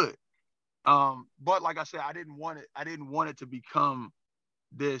was good. But like I said, I didn't want it to become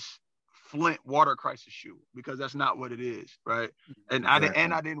this Flint water crisis shoe, because that's not what it is, right? And exactly.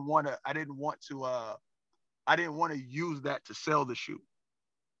 I didn't want to use that to sell the shoe.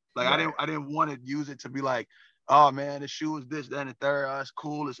 Like, right. I didn't want to use it to be like, oh man, the shoe is this, that, and the third. It's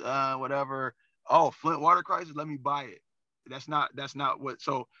cool. It's whatever. Oh, Flint water crisis. Let me buy it. That's not what.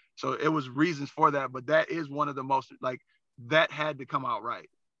 So it was reasons for that, but that is one of the most, like, that had to come out right.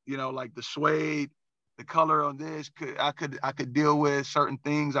 Like the suede, the color on this, I could deal with certain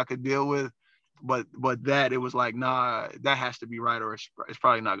things. I could deal with, but that, it was like, nah, that has to be right, or it's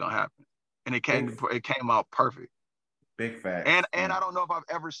probably not gonna happen. And it came out perfect. Big fact. And I don't know if I've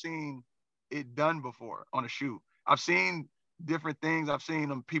ever seen it done before on a shoe. I've seen different things. I've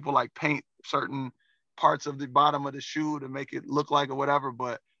seen people like paint certain parts of the bottom of the shoe to make it look like or whatever,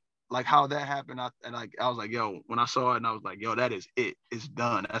 but like how that happened, I was like, yo, when I saw it, and I was like, yo, that is it. It's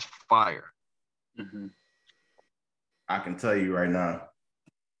done. That's fire. Mm-hmm. I can tell you right now,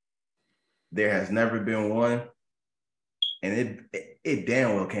 there has never been one, and it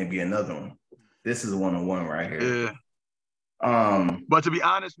damn well can't be another one. This is 1-on-1 right here. Yeah. But to be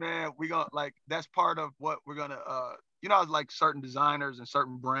honest, man, we gonna, like, that's part of what we're gonna like certain designers and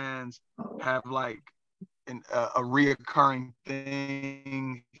certain brands have like a reoccurring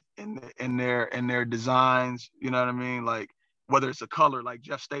thing in their designs. You know what I mean? Like, whether it's a color, like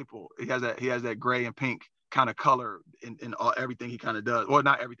Jeff Staple, he has that gray and pink kind of color in everything he kind of does. Well,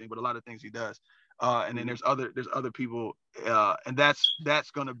 not everything, but a lot of things he does. And then there's other people, and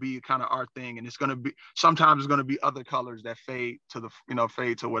that's going to be kind of our thing. And it's going to be, sometimes it's going to be other colors that fade to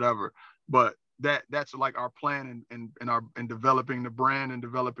whatever. But that's like our plan in developing the brand and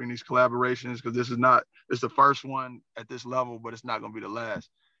developing these collaborations, because it's the first one at this level, but it's not going to be the last.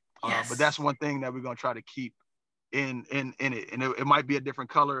 Yes. But that's one thing that we're going to try to keep in it. And it might be a different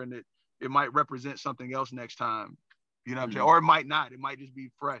color, and it might represent something else next time. You know what I'm saying? Or it might not. It might just be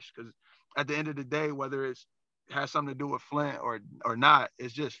fresh, because at the end of the day, whether it has something to do with Flint or not,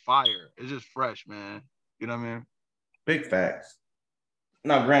 it's just fire. It's just fresh, man. You know what I mean? Big facts.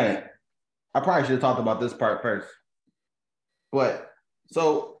 Now, granted, I probably should have talked about this part first. But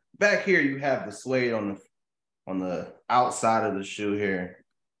so back here, you have the suede on the outside of the shoe here.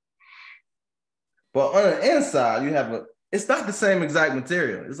 But on the inside, you have it's not the same exact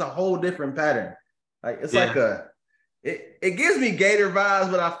material. It's a whole different pattern. Like, it's like it gives me Gator vibes,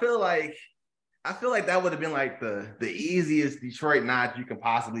 but I feel like that would have been like the easiest Detroit notch you can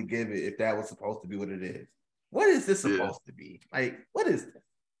possibly give it if that was supposed to be what it is. What is this supposed to be? Like, what is this?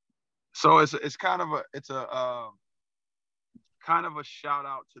 So it's kind of a shout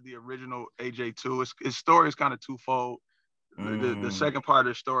out to the original AJ2. His story is kind of twofold. The second part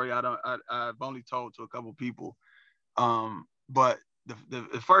of the story I've only told to a couple people. But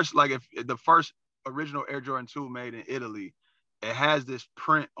the first, like, if the first original Air Jordan 2 made in Italy, it has this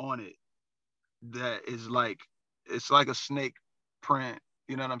print on it that is like, it's like a snake print,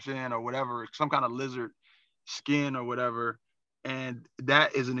 you know what I'm saying, or whatever, some kind of lizard skin or whatever, and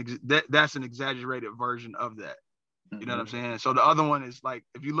that is that's an exaggerated version of that. You know what I'm saying? So the other one is, like,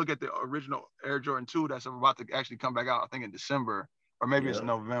 if you look at the original Air Jordan 2 that's about to actually come back out, I think in December, or maybe it's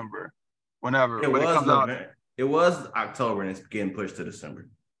November, whenever. It comes out. It was October, and it's getting pushed to December.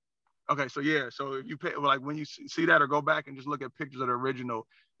 Okay, so yeah, so if you pay, like, when you see that, or go back and just look at pictures of the original,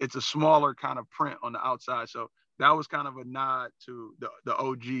 it's a smaller kind of print on the outside. So that was kind of a nod to the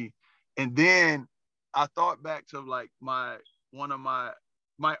OG. And then I thought back to, like, one of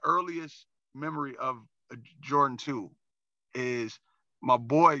my earliest memory of a Jordan 2 is my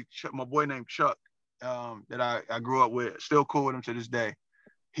boy named Chuck, that I grew up with, still cool with him to this day.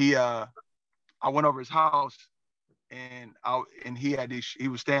 I went over his house, and he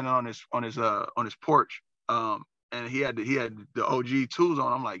was standing on his porch, and he had the OG 2s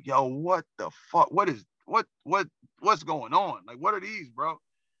on. I'm like, yo, what the fuck? What what's going on? Like, what are these, bro?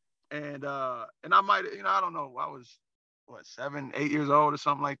 And I might, I don't know. I was 7, 8 years old or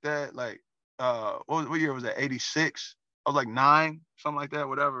something like that. Like, what year was that? 86. I was like 9, something like that,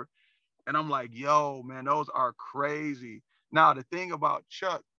 whatever. And I'm like, yo, man, those are crazy. Now, the thing about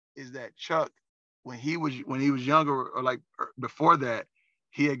Chuck is that Chuck, when he was younger, or like before that,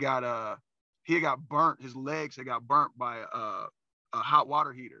 he had got burnt. His legs had got burnt by a hot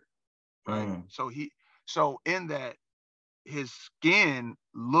water heater, right? So in that, his skin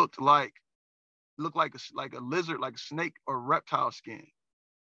looked like a lizard, like a snake or reptile skin.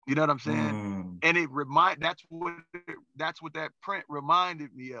 You know what I'm saying? And that's what that print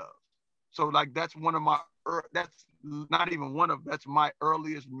reminded me of. So like that's that's my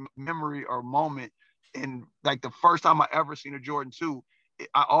earliest memory or moment. And like the first time I ever seen a Jordan 2,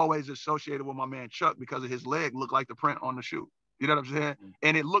 I always associated with my man Chuck because of his leg looked like the print on the shoe. You know what I'm saying?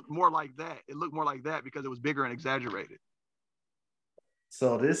 And it looked more like that. It looked more like that because it was bigger and exaggerated.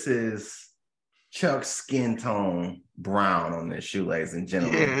 So this is Chuck's skin tone brown on this shoe, ladies and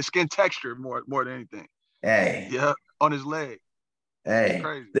gentlemen. Yeah, his skin texture more than anything. Hey. Yeah, on his leg. Hey,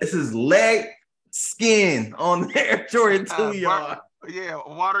 this is leg skin on the Air Jordan 2, y'all. Yeah,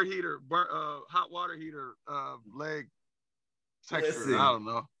 water heater, hot water heater, leg texture. Listen, I don't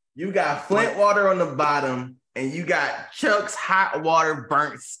know. You got Flint water on the bottom, and you got Chuck's hot water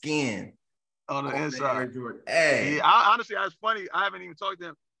burnt skin on the inside. Hey, yeah, honestly, it's funny. I haven't even talked to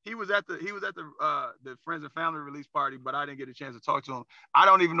him. He was at the friends and family release party, but I didn't get a chance to talk to him. I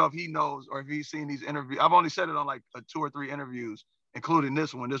don't even know if he knows or if he's seen these interviews. I've only said it on like 2 or 3 interviews, including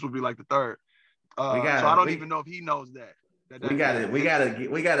this one. This would be like the 3rd. So I don't even know if he knows that. We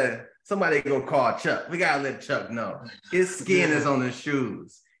gotta. Somebody go call Chuck. We gotta let Chuck know his skin is on his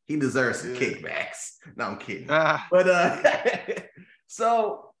shoes. He deserves some kickbacks. No, I'm kidding. But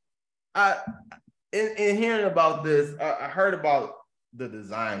so in hearing about this, I heard about the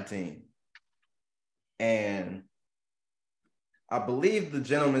design team, and I believe the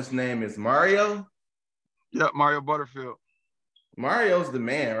gentleman's name is Mario. Yeah, Mario Butterfield. Mario's the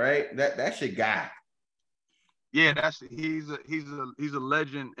man, right? That's your guy. Yeah, he's a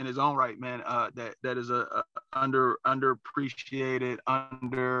legend in his own right, man. That is a underappreciated,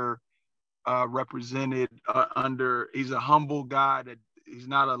 represented, he's a humble guy that he's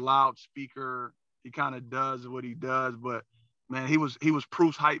not a loud speaker. He kind of does what he does, but man, he was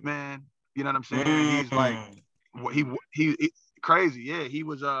Proof's hype man. You know what I'm saying? He's like he crazy. Yeah, he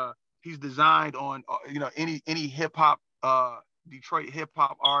was he's designed on any hip hop Detroit hip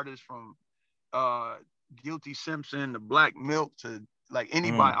hop artist from Guilty Simpson to Black Milk to like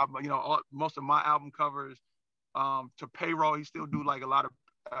anybody. Most of my album covers to Payroll. He still do like a lot of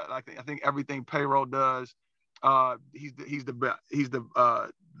I think everything Payroll does. He's the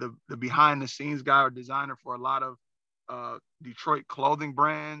behind the scenes guy or designer for a lot of Detroit clothing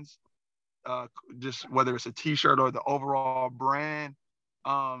brands, just whether it's a t-shirt or the overall brand.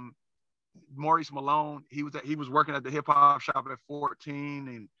 Maurice Malone, he was working at the hip hop shop at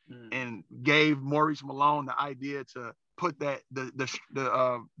 14 and gave Maurice Malone the idea to put that the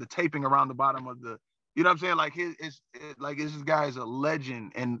taping around the bottom of the, you know what I'm saying? Like this guy is a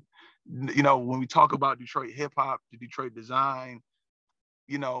legend. And when we talk about Detroit hip hop, the Detroit design,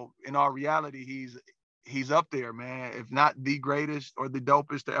 in all reality, he's up there, man. If not the greatest or the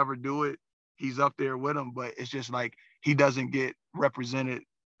dopest to ever do it, he's up there with him. But it's just like he doesn't get represented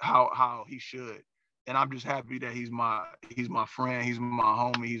how he should. And I'm just happy that he's my friend, he's my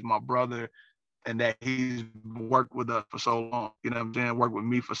homie, he's my brother, and that he's worked with us for so long. You know what I'm saying? Worked with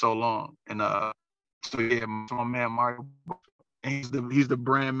me for so long. And so yeah, my man Mario, and he's the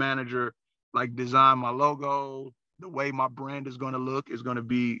brand manager, like design my logo, the way my brand is going to look is going to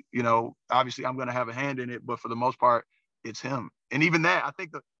be, obviously I'm going to have a hand in it, but for the most part, it's him. And even that,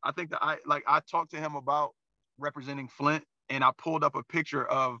 I talked to him about representing Flint, and I pulled up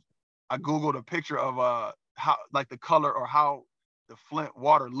I Googled a picture of how, like the color or how the Flint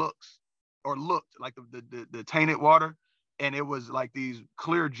water looked like the tainted water. And it was like these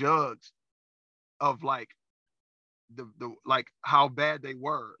clear jugs of like the like how bad they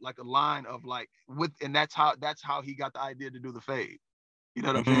were, like a line of like and that's how he got the idea to do the fade. You know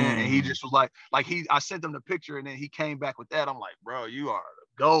what I'm saying? And he just was I sent him the picture and then he came back with that. I'm like, bro, you are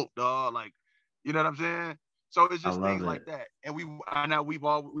the GOAT, dog. Like, you know what I'm saying? So it's just things like that. And we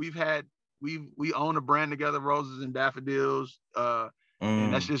own a brand together, Roses and Daffodils.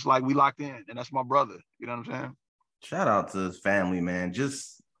 And that's just like we locked in, and that's my brother. You know what I'm saying? Shout out to his family, man.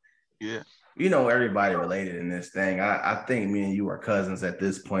 Just yeah. Everybody related in this thing. I think me and you are cousins at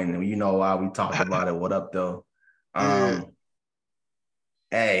this point, and you know why we talk about it. What up, though?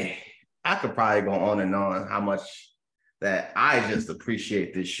 Hey, I could probably go on and on how much that I just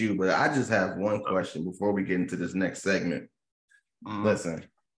appreciate this shoe. But I just have one question before we get into this next segment. Listen,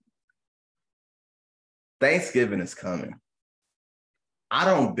 Thanksgiving is coming. I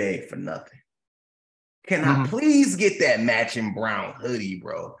don't beg for nothing. Can I please get that matching brown hoodie,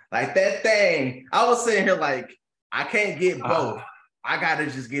 bro? Like that thing. I was sitting here like, I can't get both. I gotta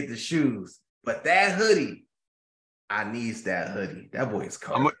just get the shoes. But that hoodie, I needs that hoodie. That boy is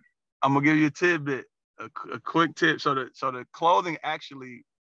cold. I'm gonna give you a tidbit, a quick tip. So the clothing actually,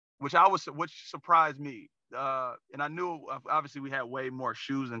 which surprised me, and I knew obviously we had way more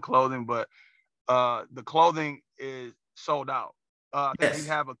shoes than clothing, but the clothing is sold out. I think we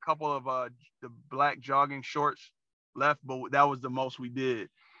have a couple of the black jogging shorts left, but that was the most we did.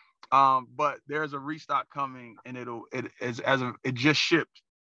 But there's a restock coming, and it just shipped.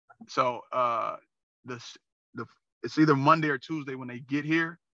 So it's either Monday or Tuesday when they get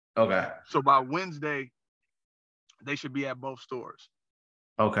here. Okay. So by Wednesday, they should be at both stores.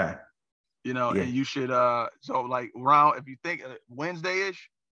 Okay. And you should so like around, if you think Wednesday-ish,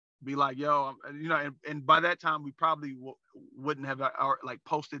 be like, yo, and by that time we probably wouldn't have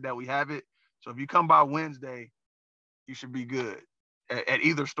posted that we have it. So if you come by Wednesday, you should be good at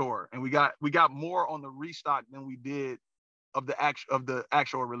either store. And we got more on the restock than we did of the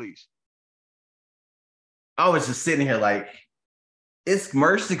actual release. I was just sitting here like, it's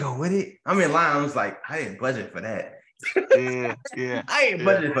merch to go with it. I'm in line. I was like, I didn't budget for that. Yeah. I ain't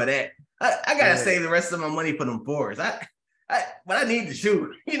budget for that. I gotta save the rest of my money for them fours. But I need the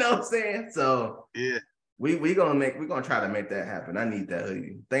shoe. You know what I'm saying? So yeah, we're gonna try to make that happen. I need that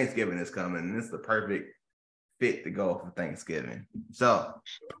hoodie. Thanksgiving is coming, and it's the perfect fit to go for Thanksgiving. So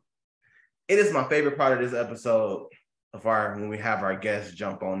it is my favorite part of this episode when we have our guests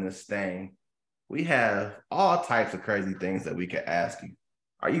jump on this thing. We have all types of crazy things that we could ask you.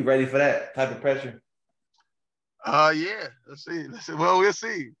 Are you ready for that type of pressure? Yeah. Let's see. Well, we'll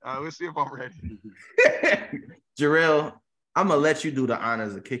see. We'll see if I'm ready. Jarrell, I'm gonna let you do the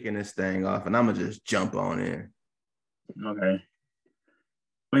honors of kicking this thing off, and I'm gonna just jump on in. Okay.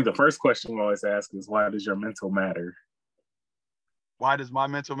 I think the first question we always ask is, why does your mental matter? Why does my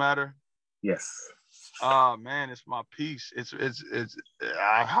mental matter? Yes. Oh man, it's my peace. It's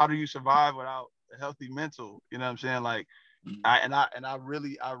how do you survive without a healthy mental? You know what I'm saying? Like, I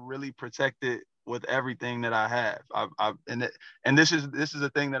really protect it with everything that I have. And this is a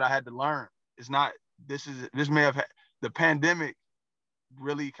thing that I had to learn. It's not. This may have the pandemic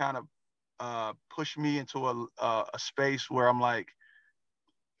really kind of pushed me into a space where I'm like,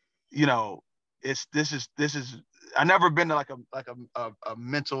 this is I never been to like a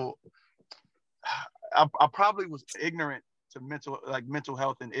mental. I probably was ignorant to mental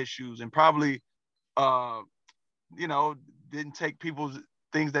health and issues, and probably didn't take people's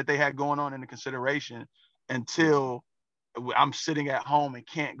things that they had going on into consideration until I'm sitting at home and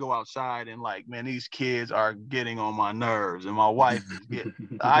can't go outside, and like, man, these kids are getting on my nerves, and my wife is getting,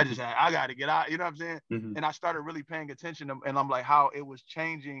 I got to get out, you know what I'm saying? Mm-hmm. And I started really paying attention, and I'm like, how it was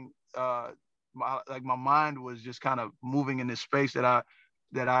changing. My mind was just kind of moving in this space that I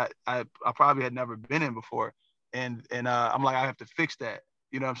probably had never been in before, and I'm like, I have to fix that,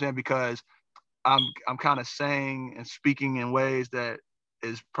 you know what I'm saying? Because I'm kind of saying and speaking in ways that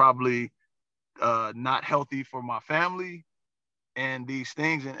is probably not healthy for my family and these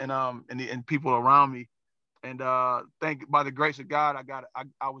things and people around me. And by the grace of God, I got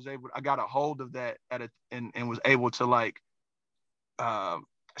a hold of that and was able to like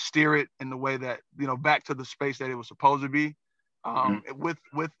steer it in the way that, back to the space that it was supposed to be. With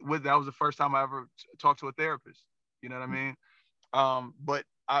that was the first time I ever talked to a therapist, you know what I mean? But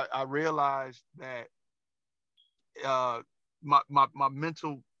I realized that my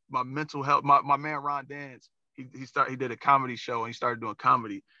mental health, my man Ron Dance, he did a comedy show, and he started doing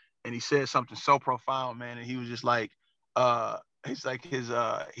comedy, and he said something so profound, man. And he was just like, it's like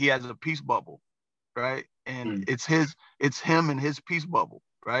he has a peace bubble, right? And it's him and his peace bubble,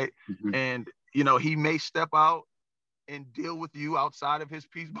 right? Mm-hmm. And he may step out and deal with you outside of his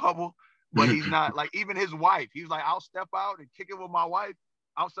peace bubble, but he's not like, even his wife, he's like, I'll step out and kick it with my wife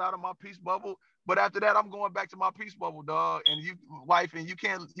outside of my peace bubble, but after that I'm going back to my peace bubble, dog. And you wife, and you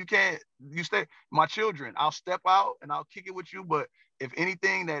stay, my children, I'll step out and I'll kick it with you, but if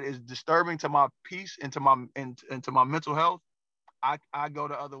anything that is disturbing to my peace and to my mental health, I go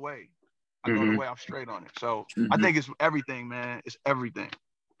the other way. I go the way I'm straight on it. So I think it's everything, man. It's everything.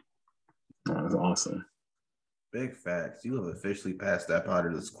 That's awesome. Big facts. You have officially passed that part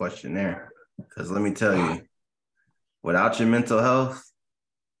of this questionnaire. Because let me tell you, without your mental health,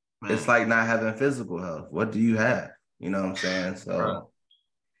 man, it's like not having physical health. What do you have? You know what I'm saying? So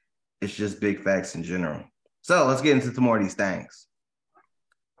it's just big facts in general. So let's get into some more of these things.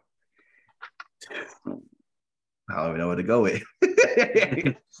 I don't even know where to go with.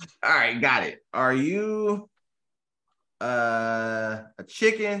 All right, got it. Are you a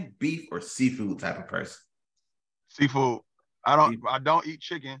chicken, beef, or seafood type of person? Seafood. I don't eat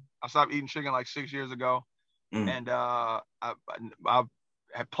chicken. I stopped eating chicken like 6 years ago, and I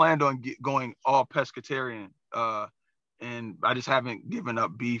had planned on going all pescatarian. And I just haven't given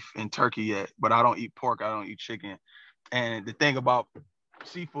up beef and turkey yet. But I don't eat pork. I don't eat chicken. And the thing about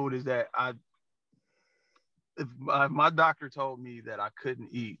seafood is that my doctor told me that I couldn't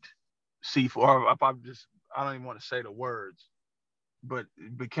eat seafood, or if I don't even want to say the words, but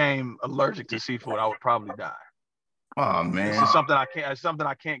became allergic to seafood, I would probably die. Oh man, this is something I can't. It's something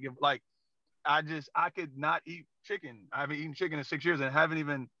I can't give. Like I could not eat chicken. I haven't eaten chicken in 6 years, and haven't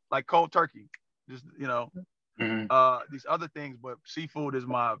even like cold turkey. Just these other things, but seafood is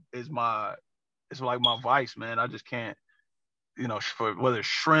like my vice, man. I just can't. For whether it's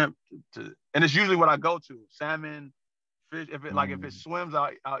shrimp and it's usually what I go to: salmon, fish. If it swims,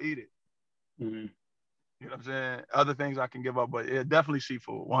 I'll eat it. Mm-hmm. You know what I'm saying? Other things I can give up, but it definitely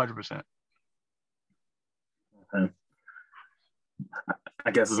seafood, 100%. Okay.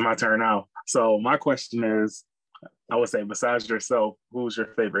 I guess it's my turn now. So my question is, I would say, besides yourself, who's your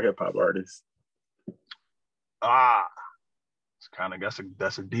favorite hip hop artist? It's kind of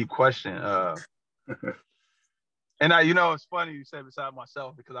that's a deep question. And it's funny you say beside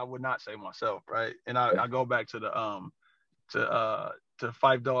myself, because I would not say myself, right? And I go back to the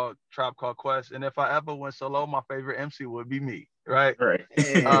Phife Dawg Tribe Called Quest, and if I ever went solo, my favorite MC would be me, right? Right.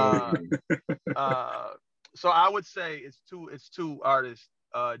 So I would say it's two artists.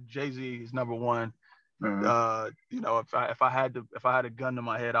 Jay-Z is number one. If I had a gun to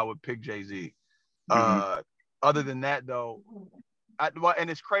my head, I would pick Jay-Z. Other than that, though, and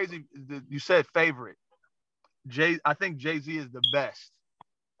it's crazy. You said favorite. I think Jay-Z is the best.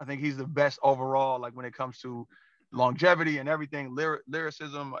 I think he's the best overall, like when it comes to longevity and everything,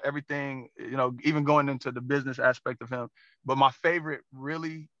 lyricism, everything, even going into the business aspect of him. But my favorite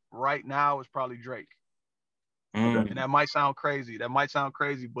really right now is probably Drake. And that might sound crazy.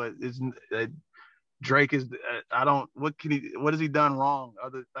 But Drake is, what has he done wrong? I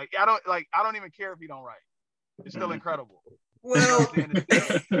don't even care if he don't write. It's still incredible. Well,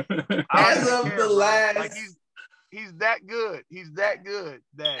 as of the last, like he's that good. He's that good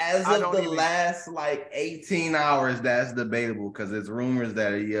that as of the last like 18 hours, that's debatable, because there's rumors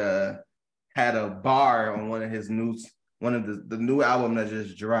that he had a bar on one of the new album that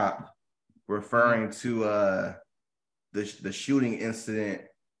just dropped, referring to the shooting incident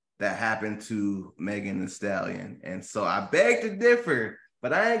that happened to Megan Thee Stallion. And so I beg to differ,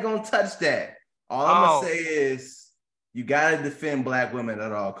 but I ain't gonna touch that. All I'm gonna say is, you gotta defend Black women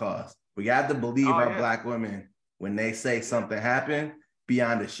at all costs. We got to believe our Black women when they say something happened,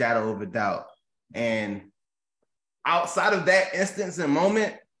 beyond a shadow of a doubt. And outside of that instance and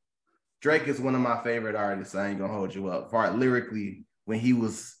moment, Drake is one of my favorite artists. I ain't gonna hold you up. Lyrically, when he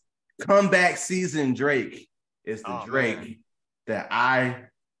was comeback season Drake, is the Drake that I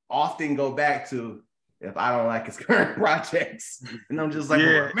often go back to if I don't like his current projects. And I'm just like,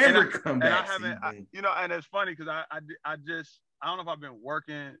 remember comeback season. And it's funny because I don't know if I've been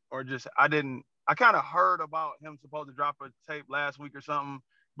working or just I kind of heard about him supposed to drop a tape last week or something,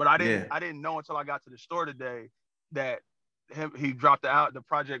 but I didn't know until I got to the store today that he dropped the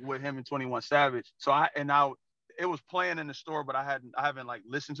project with him and 21 Savage. So it was playing in the store, but I haven't like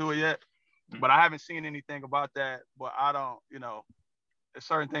listened to it yet. But I haven't seen anything about that. But I don't, there's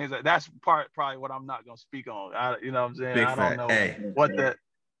certain things that's probably what I'm not gonna speak on. You know what I'm saying? I don't know what the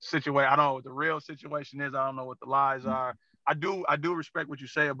situation. I don't know what the real situation is. I don't know what the lies are. I do respect what you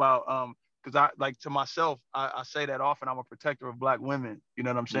say about because I like to myself. I say that often. I'm a protector of Black women. You know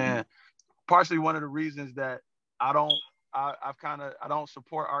what I'm saying? Partially one of the reasons that I don't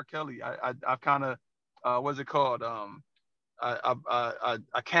support R. Kelly. I've kind of what's it called?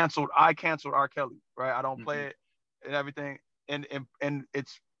 I canceled R. Kelly, right? I don't play it and everything. And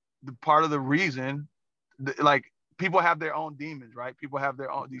it's the part of the reason, like people have their own demons, right? People have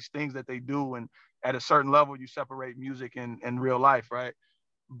their own, these things that they do. And at a certain level, you separate music and real life, right?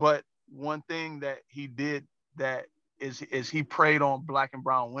 But one thing that he did that is he preyed on Black and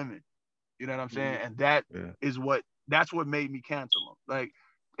brown women. You know what I'm saying? And that's what made me cancel him. Like,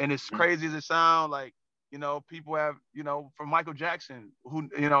 and as crazy as it sounds, like, people have, for Michael Jackson, who,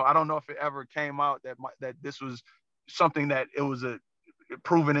 I don't know if it ever came out that this was something that it was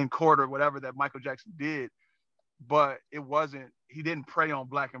proven in court or whatever that Michael Jackson did, but he didn't prey on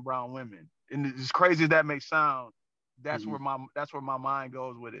Black and brown women. And as crazy as that may sound, that's where my mind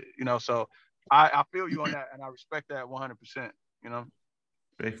goes with it. So I feel you on that, and I respect that 100%. You know,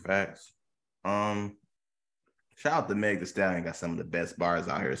 Big facts. Shout out to Meg Thee Stallion, got some of the best bars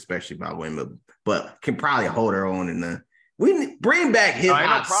out here, especially by women, but can probably hold her own in the. We bring back hip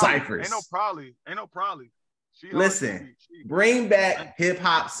hop ciphers. Ain't no probably. Listen, bring back hip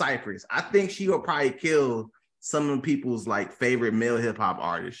hop ciphers. I think she will probably kill some of people's like favorite male hip hop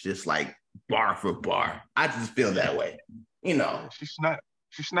artists, just like bar for bar. I just feel that way. You know, she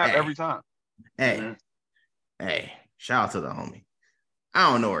snapped every time. Hey, shout out to the homie. I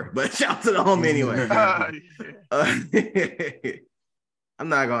don't know her, but shout out to the homie anyway. I'm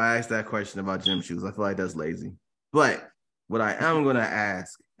not gonna ask that question about gym shoes. I feel like that's lazy. But what I am gonna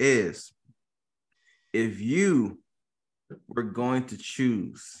ask is, if you were going to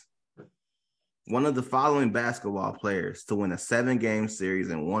choose one of the following basketball players to win a 7-game series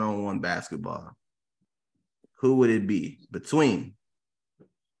in one-on-one basketball, who would it be between,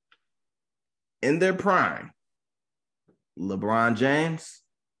 in their prime, LeBron James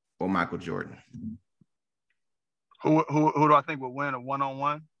or Michael Jordan? Who do I think would win a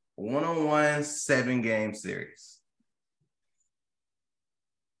one-on-one? One-on-one 7-game series.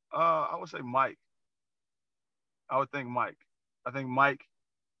 I would say Mike. I would think Mike. I think Mike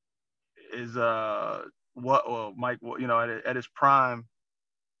is Mike, you know, at his prime.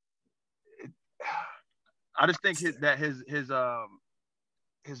 I just think his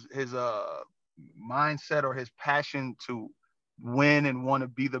mindset or his passion to win and want to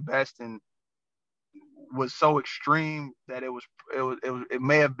be the best and was so extreme that it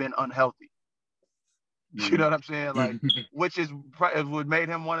may have been unhealthy. You know what I'm saying? Like, which is what made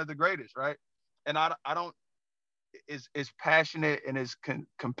him one of the greatest, right? And I don't as passionate and as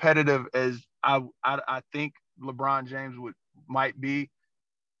competitive as I think LeBron James might be.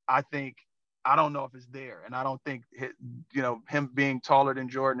 I don't know if it's there, and I don't think him being taller than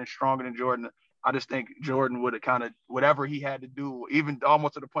Jordan and stronger than Jordan. I just think Jordan would have kind of whatever he had to do, even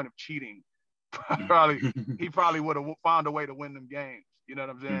almost to the point of cheating. He probably would have found a way to win them games. You know what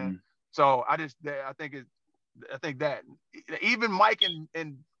I'm saying? Mm-hmm. So I think that even Mike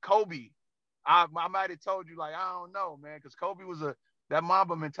and Kobe, I might have told you, like, I don't know, man, because Kobe was that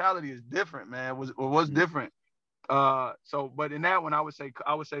Mamba mentality is different, man. Was different. But in that one, I would say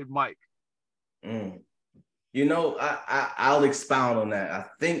Mike. You know, I'll expound on that. I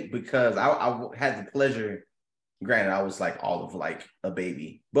think because I had the pleasure. Granted, I was like all of like a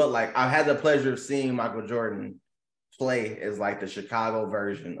baby, but like I had the pleasure of seeing Michael Jordan play as like the Chicago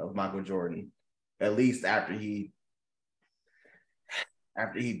version of Michael Jordan, at least after he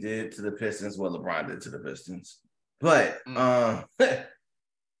did to the Pistons what LeBron did to the Pistons. But I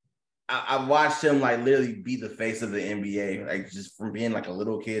watched him like literally be the face of the NBA, like just from being like a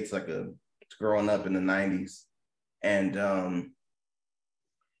little kid to like growing up in the 90s. And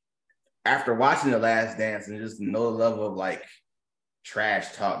after watching The Last Dance and just know the level of like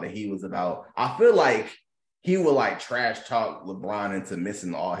trash talk that he was about, I feel like he would like trash talk LeBron into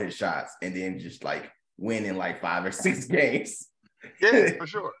missing all his shots and then just like winning like 5 or 6 games. Yeah, for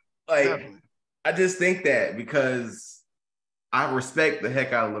sure. Like, definitely. I just think that because I respect the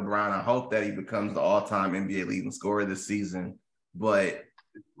heck out of LeBron. I hope that he becomes the all-time NBA leading scorer this season. But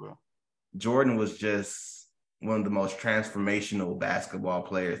Jordan was just one of the most transformational basketball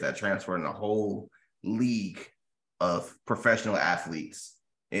players that transferred in the whole league of professional athletes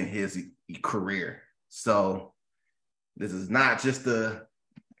in his career. So this is not just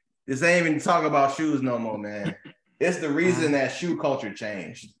this ain't even talk about shoes no more, man. It's the reason that shoe culture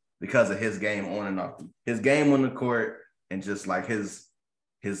changed because of his game on and off, his game on the court, and just like his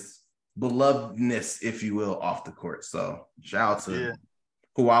belovedness, if you will, off the court. So shout out to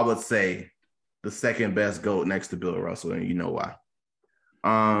who I would say the second best GOAT next to Bill Russell, and you know why.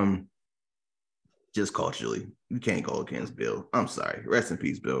 Just culturally, you can't go against Bill. I'm sorry. Rest in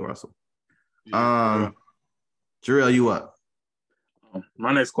peace, Bill Russell. Jarrell, you up?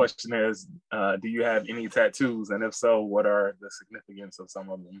 My next question is, do you have any tattoos? And if so, what are the significance of some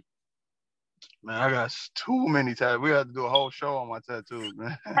of them? Man, I got too many tattoos. We have to do a whole show on my tattoos,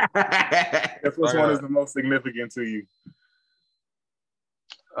 man. Which one is the most significant to you?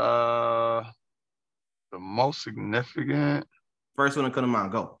 The most significant. First one to come to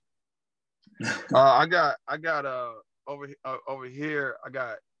mind. Go. I got over here. I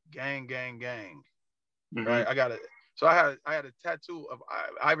got gang. Mm-hmm. Right. I got it. So I had a tattoo of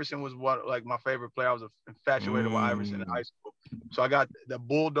Iverson. Was one like my favorite player. I was infatuated with Iverson in high school. So I got the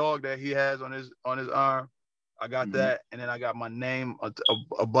bulldog that he has on his arm. I got that, and then I got my name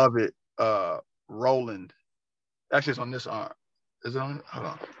above it. Roland. Actually, it's on this arm. Is it on? Hold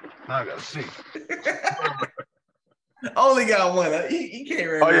on. Now I gotta see. Only got one. He can't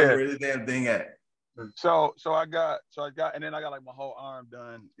remember where the damn thing at. So I got, and then I got like my whole arm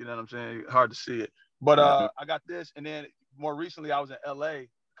done. You know what I'm saying? Hard to see it, but I got this, and then more recently I was in LA a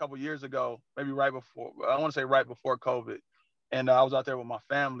couple years ago, maybe right before. I want to say right before COVID, and I was out there with my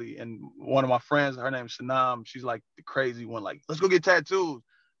family, and one of my friends, her name's Sanam. She's like the crazy one, like let's go get tattoos.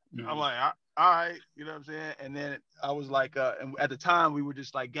 I'm like, all right, you know what I'm saying? And then I was like, and at the time we were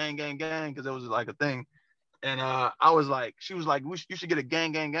just like gang, because it was like a thing. And I was like, she was like, you should get a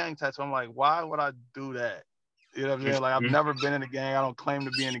gang tattoo. I'm like, why would I do that? You know what I'm saying? Like, I've never been in a gang. I don't claim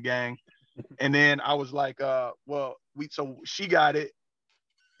to be in a gang. And then I was like, so she got it,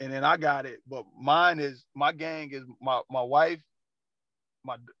 and then I got it. But my gang is my wife,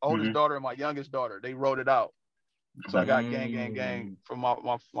 my oldest daughter, and my youngest daughter. They wrote it out. So I got gang from my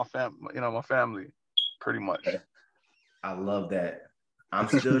family, my family, pretty much. I love that. I'm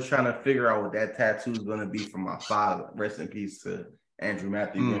still trying to figure out what that tattoo is going to be for my father. Rest in peace to Andrew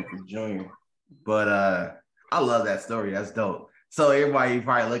Matthew Winfrey Jr. But I love that story. That's dope. So everybody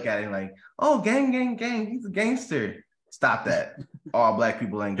probably look at it like, oh, gang. He's a gangster. Stop that. All black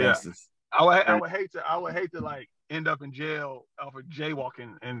people ain't gangsters. I would hate to like end up in jail for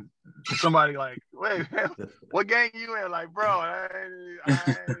jaywalking and somebody like, wait, what gang you in? Like, bro, I'm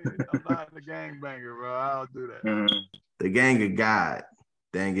not a gang banger, bro. I don't do that. The gang of God.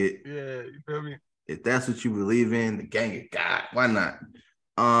 Dang it. Yeah, you feel me? If that's what you believe in, the gang of God. Why not?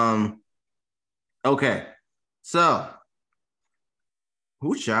 Okay. So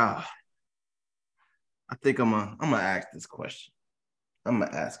who's y'all? I think I'm gonna ask this question. I'm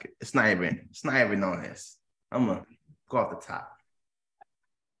gonna ask it. It's not even on this. I'm gonna go off the top.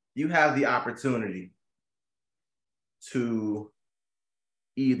 You have the opportunity to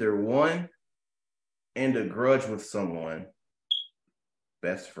either one, end a grudge with someone,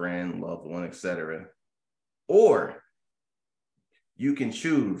 best friend, loved one, etc., or you can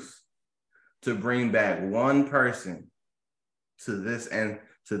choose to bring back one person to this side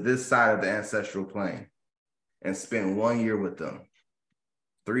of the ancestral plane and spend 1 year with them,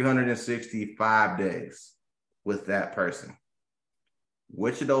 365 days with that person.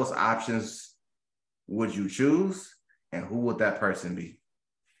 Which of those options would you choose, and who would that person be?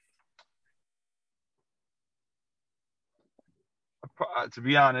 To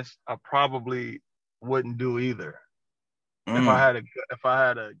be honest, I probably wouldn't do either. If I had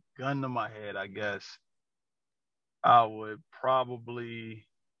a gun to my head, I guess I would probably,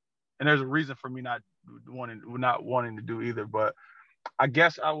 and there's a reason for me not wanting to do either, but I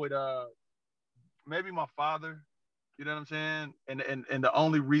guess I would maybe my father, you know what I'm saying? And the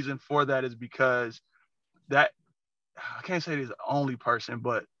only reason for that is because that, I can't say he's the only person,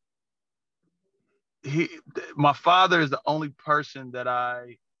 but my father is the only person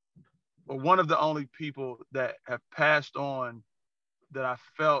one of the only people that have passed on that I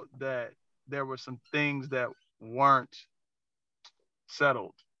felt that there were some things that weren't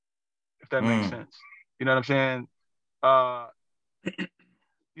settled, if that makes sense. You know what I'm saying?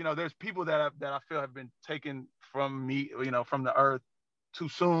 There's people that I feel have been taken from me, from the earth too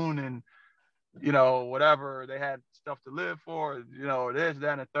soon, and whatever, they had stuff to live for, this,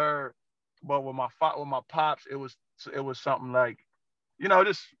 that, and the third. But with my pops, it was something like,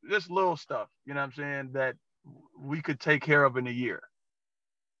 just little stuff, you know what I'm saying, that we could take care of in a year.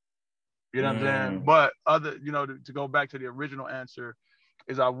 You know what I'm saying? But to go back to the original answer,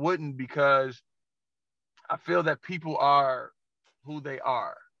 is I wouldn't, because I feel that people are who they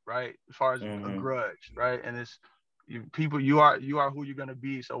are, right? As far as a grudge, right? And it's you are who you're gonna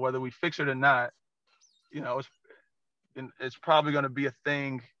be. So whether we fix it or not, it's probably gonna be a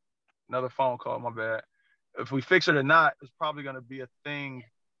thing. Another phone call, my bad. If we fix it or not, it's probably gonna be a thing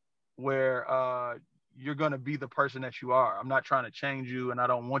where you're gonna be the person that you are. I'm not trying to change you, and I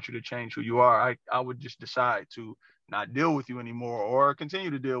don't want you to change who you are. I would just decide to not deal with you anymore, or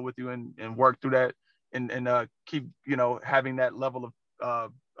continue to deal with you and work through that, and keep having that level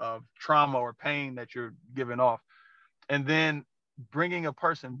of trauma or pain that you're giving off. And then bringing a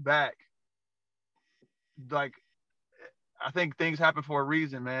person back, like, I think things happen for a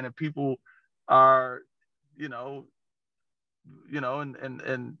reason, man, and people are, and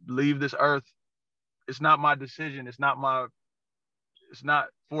leave this earth. It's not my decision. It's not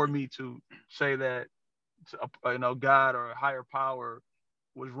for me to say that, God or a higher power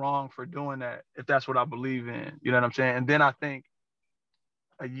was wrong for doing that, if that's what I believe in. You know what I'm saying? And then I think,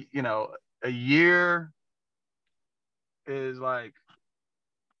 a year is like,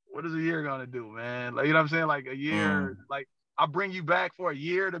 what is a year gonna do, man? Like, you know what I'm saying? Like, a year, like, I bring you back for a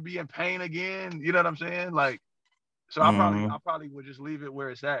year to be in pain again. You know what I'm saying? Like, So I probably would just leave it where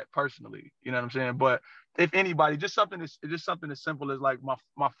it's at personally. You know what I'm saying? But if anybody, just something as simple as like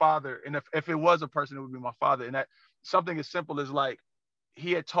my father, and if it was a person, it would be my father. And that something as simple as like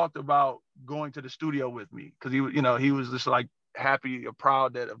he had talked about going to the studio with me because he was just like happy or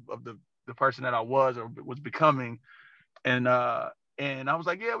proud that of the person that I was or was becoming. And I was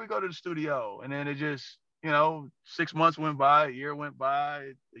like, yeah, we go to the studio. And then it just, 6 months went by, a year went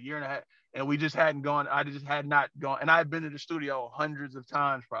by, a year and a half, and we just hadn't gone. I just had not gone. And I had been to the studio hundreds of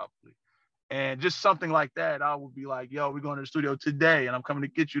times probably. And just something like that, I would be like, yo, we're going to the studio today and I'm coming to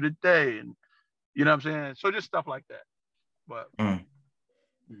get you today. And you know what I'm saying? So just stuff like that. But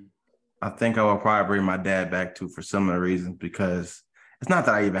I think I will probably bring my dad back too for similar reasons, because it's not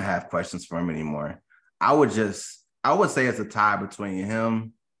that I even have questions for him anymore. I would say it's a tie between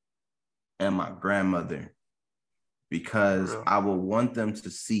him and my grandmother, because I would want them to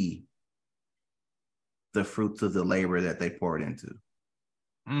see the fruits of the labor that they poured into.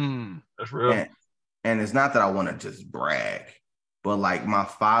 That's real. And it's not that I want to just brag, but like my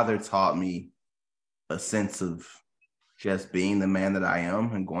father taught me a sense of just being the man that I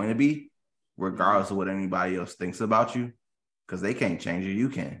am and going to be, regardless of what anybody else thinks about you, because they can't change it, you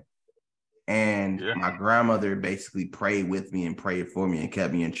can. And my grandmother basically prayed with me and prayed for me and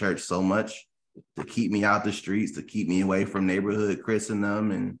kept me in church so much to keep me out the streets, to keep me away from neighborhood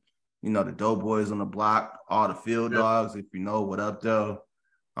Christendom and, the dope boys on the block, all the field dogs, if you know what up though,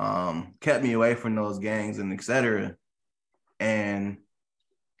 kept me away from those gangs and etc. And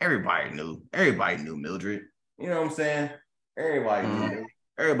everybody knew Mildred. You know what I'm saying? Everybody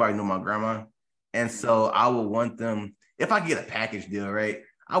knew my grandma. And so I would want them, if I get a package deal, right,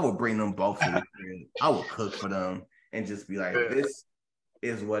 I would bring them both to the crib. I would cook for them and just be like, this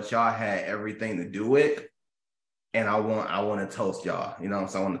is what y'all had everything to do with. And I want to toast y'all. You know what I'm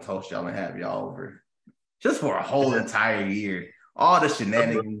saying? I want to toast y'all and have y'all over just for a whole entire year. All the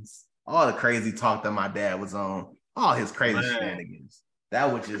shenanigans, all the crazy talk that my dad was on, all his crazy shenanigans.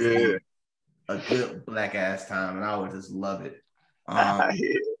 That would just be a good black ass time, and I would just love it.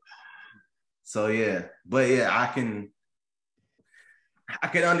 So yeah, but yeah, I can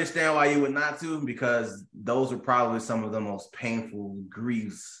understand why you would not to, because those are probably some of the most painful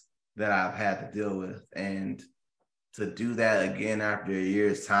griefs that I've had to deal with. And to do that again after a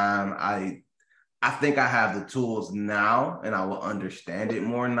year's time, I think I have the tools now and I will understand it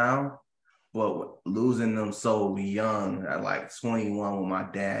more now. But losing them so young at like 21 with my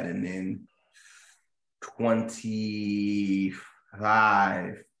dad and then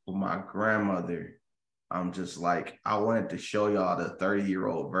 25 with my grandmother, I'm just like, I wanted to show y'all the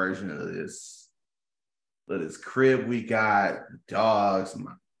 30-year-old version of this crib we got, dogs,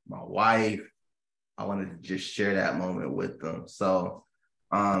 my wife. I wanted to just share that moment with them. So,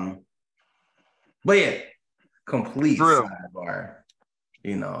 but yeah, complete sidebar,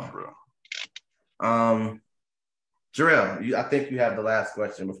 Jarrell, I think you have the last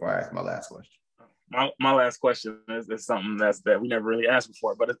question before I ask my last question. My last question is something that we never really asked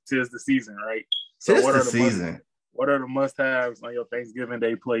before, but it is the season, right? So what are the season? What are the must-haves on your Thanksgiving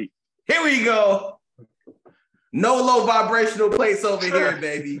Day plate? Here we go. No low vibrational plates over here,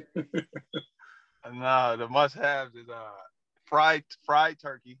 baby. No, the must-haves is fried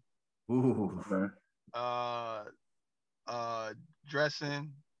turkey. Ooh.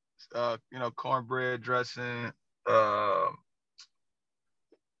 Dressing, cornbread dressing,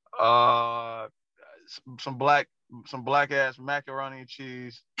 some black ass macaroni and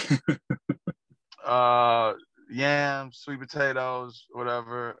cheese, yams, sweet potatoes,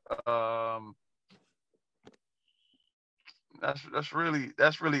 whatever. That's really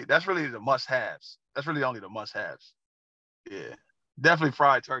the must-haves. That's really only the must-haves. Yeah, definitely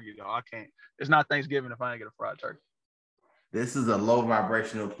fried turkey though. I can't. It's not Thanksgiving if I ain't get a fried turkey. This is a low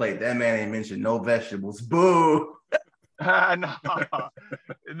vibrational plate. That man ain't mentioned no vegetables. Boo. No, it's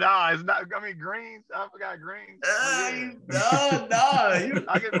not. I mean, greens. I forgot greens. No.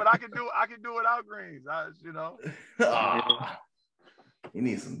 I can do without greens. You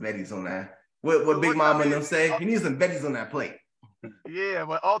need some veggies on that. What Big Mama and them say? You need some veggies on that plate. Yeah,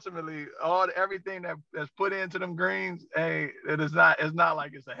 but ultimately, everything that's put into them greens, it's not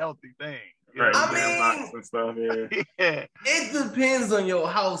like it's a healthy thing. Right. I mean, and stuff, yeah. Yeah. It depends on your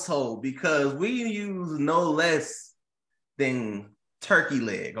household, because we use no less than turkey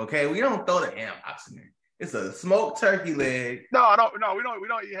leg. Okay, we don't throw the ham hocks in there. It's a smoked turkey leg. No, we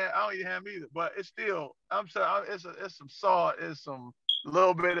don't eat ham. I don't eat ham either. But it's still, I'm sorry, it's some salt, it's some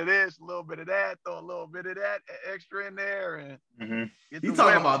little bit of this, a little bit of that, throw a little bit of that extra in there, and You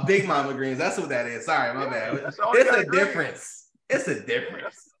talking about Big Mama greens? That's what that is. Sorry, my bad. It's a difference. It's a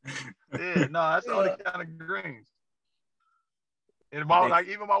difference. Yeah, no, that's the only kind of greens. And like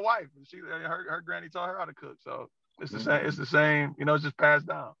even my wife, her granny taught her how to cook. So it's the same. It's the same. You know, it's just passed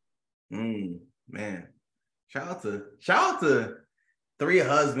down. Man, shout out to 3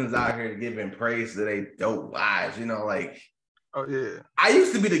 husbands out here giving praise to their dope wives. You know, like, oh yeah. I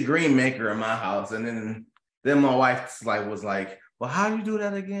used to be the green maker in my house, and then my wife was like, well, how do you do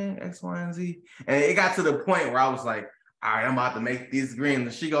that again? X, Y, and Z. And it got to the point where I was like, all right, I'm about to make these greens.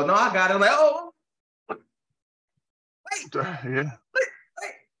 And she go, no, I got it. I'm like, oh, wait. Yeah.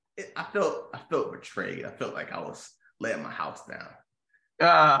 Wait. I felt betrayed. I felt like I was letting my house down.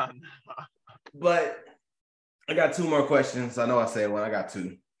 But I got 2 more questions. I know I said one. I got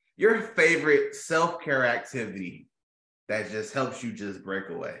 2. Your favorite self-care activity that just helps you just break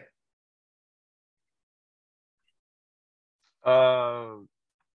away?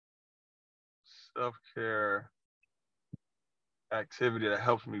 Self-care activity that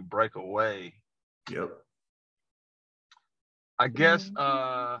helps me break away. Yep. I guess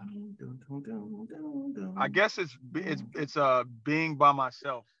it's being by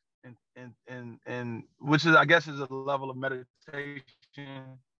myself and which is, I guess, is a level of meditation.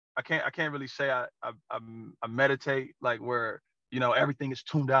 I can't really say I meditate like where, you know, everything is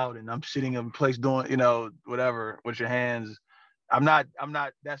tuned out and I'm sitting in place doing, you know, whatever with your hands. I'm not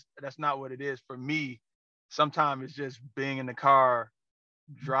that's not what it is for me. Sometimes it's just being in the car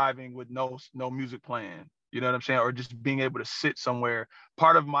driving with no music playing. You know what I'm saying? Or just being able to sit somewhere.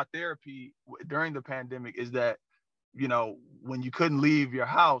 Part of my therapy during the pandemic is that, you know, when you couldn't leave your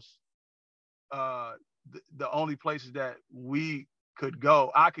house, the only places that I could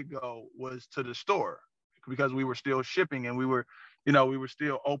go was to the store, because we were still shipping and we were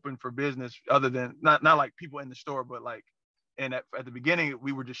still open for business, other than not like people in the store, but like, and at the beginning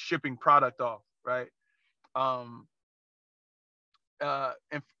we were just shipping product off, right?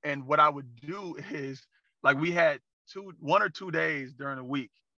 And what I would do is, like, we had 1 or 2 days during the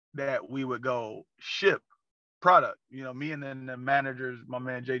week that we would go ship product, you know, me and then the managers, my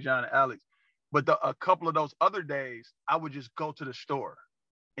man Jay John and Alex. But a couple of those other days, I would just go to the store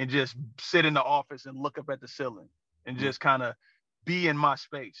and just sit in the office and look up at the ceiling and just kind of be in my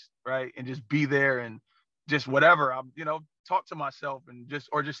space, right? And just be there and just whatever, I'm, you know, talk to myself and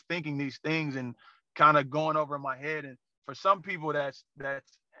just thinking these things and kind of going over in my head. And for some people, that's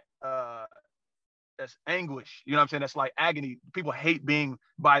anguish. You know what I'm saying? That's like agony. People hate being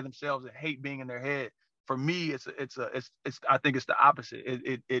by themselves and hate being in their head. For me, it's I think it's the opposite.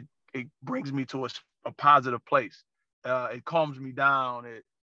 It brings me to a positive place. It calms me down. It,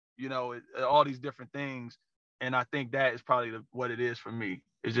 you know, all these different things. And I think that is probably what it is for me.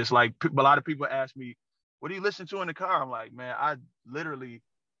 It's just like a lot of people ask me, what do you listen to in the car? I'm like, man, I literally,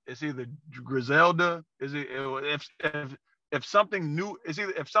 it's either Griselda, if something new,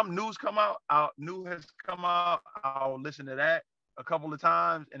 if some news has come out, I'll listen to that a couple of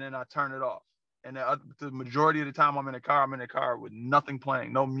times and then I turn it off. And the majority of the time I'm in the car with nothing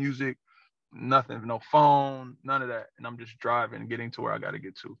playing, no music, nothing, no phone, none of that. And I'm just driving, getting to where I got to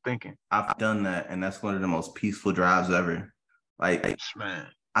get to, thinking. I've done that, and that's one of the most peaceful drives ever. Like, man,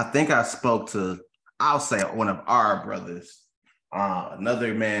 I think I spoke to, I'll say, one of our brothers,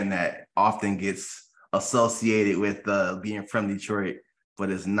 another man that often gets associated with being from Detroit,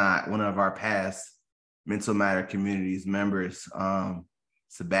 but is not, one of our past Mental Matter Communities members,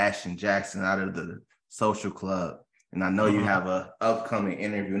 Sebastian Jackson out of the Social Club. And I know you have a upcoming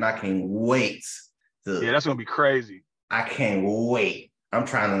interview, and I can't wait yeah, that's gonna be crazy. I can't wait. I'm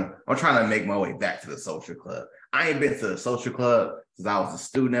trying to make my way back to the Social Club. I ain't been to the Social Club since I was a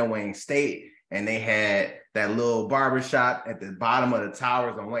student at Wayne State, and they had that little barbershop at the bottom of the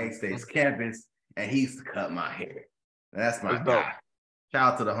towers on Wayne State's campus, and he used to cut my hair. And that's my guy.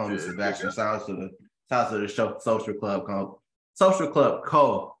 Shout out to the homie Sebastian. Shout out to the Social Club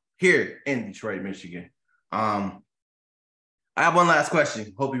Co. here in Detroit, Michigan. I have one last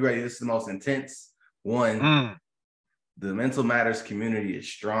question. Hope you're ready. This is the most intense one. The Mental Matters community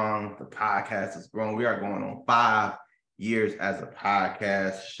is strong. The podcast is growing. We are going on 5 years as a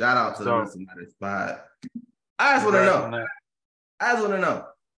podcast. Shout out to the Mental Matters pod. I just want to know,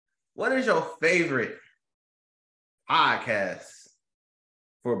 what is your favorite podcast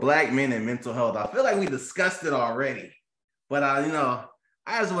for Black men and mental health? I feel like we discussed it already, but I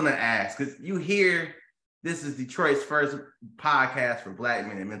just want to ask, because you hear this is Detroit's first podcast for Black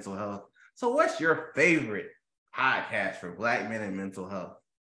men and mental health. So what's your favorite podcast for Black men and mental health?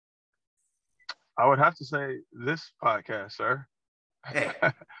 I would have to say this podcast, sir. Hey.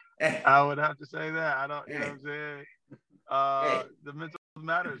 I would have to say that. I don't, you know what I'm saying? The Mental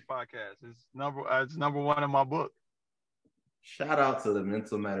Matters podcast is number one in my book. Shout out to the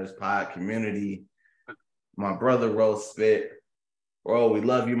Mental Matters pod community. My brother Rose Spit. Ro, we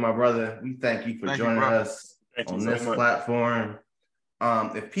love you, my brother. We thank you for joining us on this platform.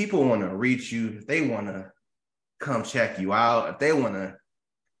 If people want to reach you, if they want to come check you out, if they want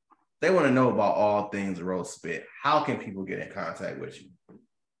to know about all things Ro Spit, how can people get in contact with you?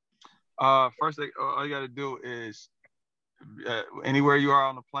 First thing, all you got to do is anywhere you are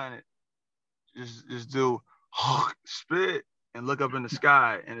on the planet, just do spit and look up in the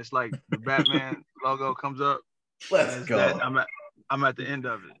sky, and it's like the Batman logo comes up. Let's go. I'm at the end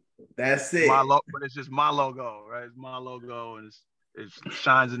of it. That's it. But it's just my logo, right? It's my logo, and it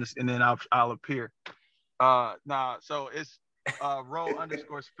shines in this, and then I'll appear. So it's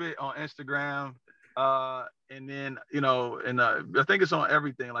Ro_spit on Instagram. And then, I think it's on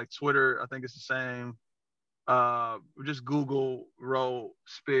everything, like Twitter. I think it's the same. Just Google Ro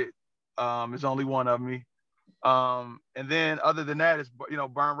Spit. There's only one of me. And then other than that, it's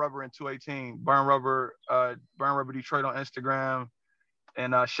Burn Rubber and 218. Burn Rubber Detroit on Instagram,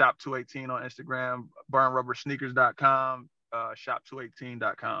 and Shop 218 on Instagram. BurnRubberSneakers.com,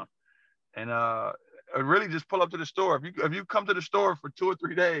 Shop218.com, and really just pull up to the store. If you come to the store for 2 or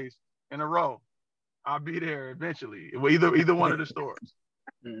 3 days in a row, I'll be there eventually. Either one of the stores,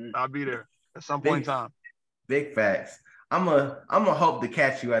 I'll be there at some point in time. Big facts. I'm a hope to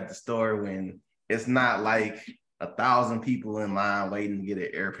catch you at the store when it's not like 1,000 people in line waiting to get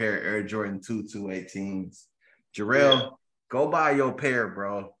a pair of Air Jordan 2 218s. Jarrell, go buy your pair,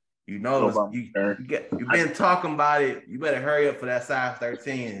 bro. You've been talking about it. You better hurry up for that size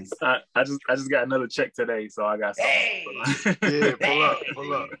 13s. I just got another check today, so I got something. Yeah,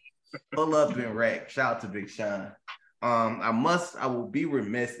 pull up. Pull up and wreck. Shout out to Big Sean. I will be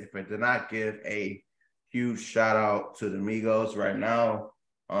remiss if I did not give a huge shout out to the Migos right now.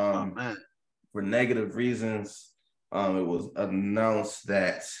 For negative reasons, it was announced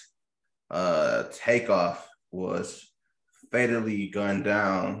that Takeoff was fatally gunned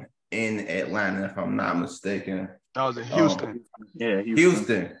down in Atlanta, if I'm not mistaken. That was in Houston.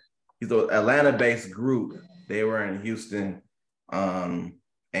 Houston. He's an Atlanta-based group. They were in Houston,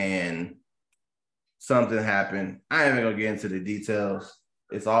 and something happened. I ain't even gonna get into the details.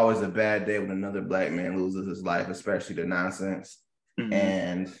 It's always a bad day when another Black man loses his life, especially the nonsense. Mm-hmm.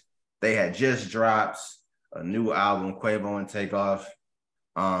 And they had just dropped a new album, Quavo and Takeoff.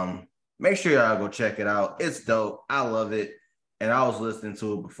 Make sure y'all go check it out. It's dope. I love it. And I was listening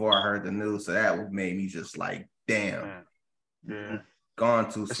to it before I heard the news, so that made me just like, damn. Yeah. Gone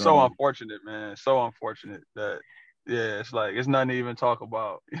too soon. It's so unfortunate, man. So unfortunate that, it's like, it's nothing to even talk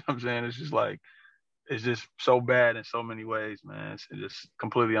about. You know what I'm saying? It's just like, it's just so bad in so many ways, man. It's just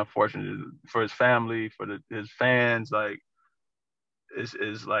completely unfortunate for his family, for his fans. Like,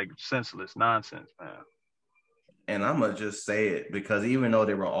 it's like senseless nonsense, man. And I'm going to just say it because even though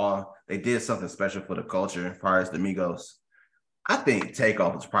they did something special for the culture as far as the Migos, I think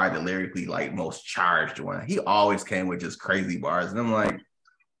Takeoff was probably the lyrically like most charged one. He always came with just crazy bars. And I'm like,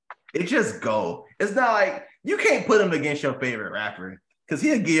 it just go. It's not like you can't put him against your favorite rapper because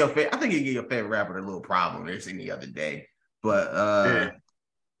I think he'll give your favorite rapper a little problem there's any other day. But,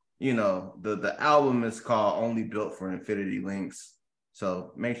 the album is called Only Built for Infinity Links.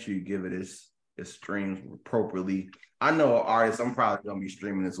 So make sure you give it its streams appropriately. I know an artist I'm probably going to be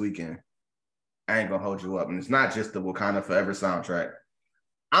streaming this weekend. I ain't going to hold you up. And it's not just the Wakanda Forever soundtrack.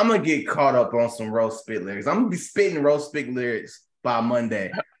 I'm going to get caught up on some Ro Spit lyrics. I'm going to be spitting Ro Spit lyrics by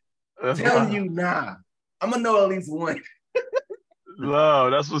Monday. I'm telling you now. I'm going to know at least one. No,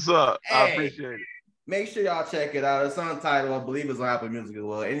 that's what's up. Hey, I appreciate it. Make sure y'all check it out. It's on Tidal. I believe it's on Apple Music as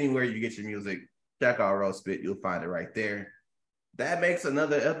well. Anywhere you get your music, check out Ro Spit. You'll find it right there. That makes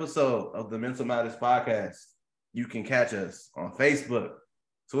another episode of the Mental Matters Podcast. You can catch us on Facebook,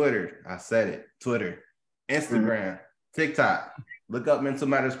 Twitter. I said it. Twitter, Instagram, TikTok. Look up Mental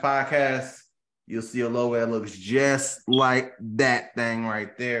Matters Podcast. You'll see a logo that looks just like that thing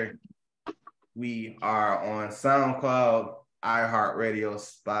right there. We are on SoundCloud, iHeartRadio,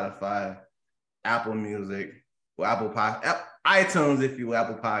 Spotify, Apple Music, iTunes, if you will,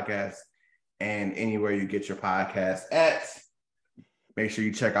 Apple Podcasts, and anywhere you get your podcast at. Make sure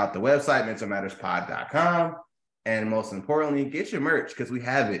you check out the website, mentalmatterspod.com. And most importantly, get your merch because we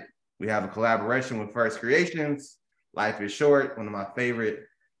have it. We have a collaboration with First Creations. Life is Short, one of my favorite,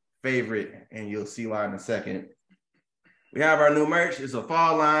 and you'll see why in a second. We have our new merch. It's a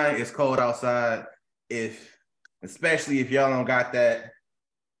fall line. It's cold outside. Especially if y'all don't got that,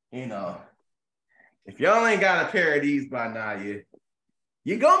 if y'all ain't got a pair of these by now,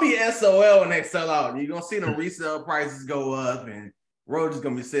 you're going to be SOL when they sell out. You're going to see the resale prices go up, and Ro just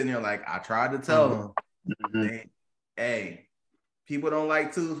going to be sitting there like, I tried to tell them. Hey, people don't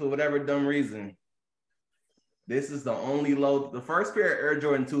like twos for whatever dumb reason. This is the only the first pair of Air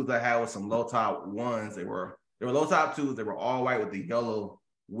Jordan 2s I had was some low top ones. They were low top 2s. They were all white with the yellow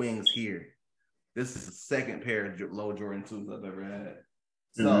wings here. This is the second pair of low Jordan 2s I've ever had.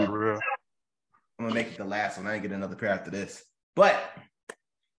 So I'm gonna make it the last one. I ain't get another pair after this. But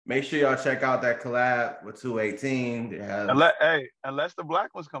make sure y'all check out that collab with 218. Unless the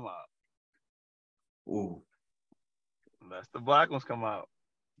black ones come out. Ooh. Unless the black ones come out.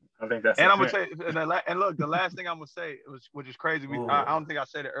 I think that's. And I'm gonna say, and look, the last thing I'm gonna say, which is crazy. I don't think I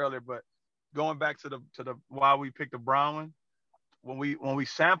said it earlier, but going back to the why we picked the brown one, when we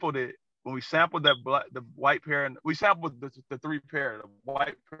sampled it, when we sampled the white pair, and we sampled the three pair, the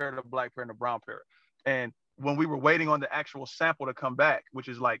white pair, the black pair, and the brown pair, and when we were waiting on the actual sample to come back, which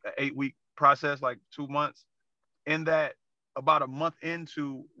is like an 8-week process, like 2 months, in that about a month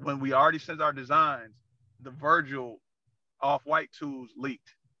into when we already sent our designs, the Virgil Off-White 2s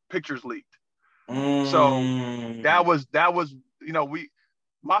leaked. Pictures leaked. So that was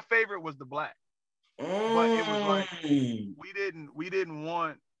my favorite was the black, but it was like we didn't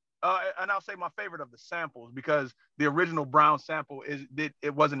want and I'll say my favorite of the samples, because the original brown sample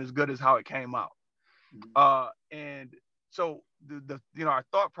it wasn't as good as how it came out. And so the our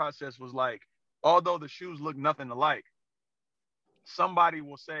thought process was like, although the shoes look nothing alike, somebody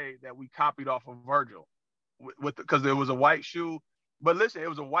will say that we copied off of Virgil because there was a white shoe. But listen, it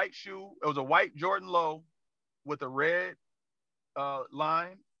was a white shoe. It was a white Jordan Low with a red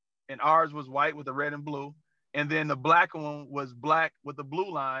line, and ours was white with a red and blue. And then the black one was black with a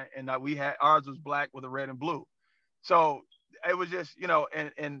blue line, and ours was black with a red and blue. So it was just,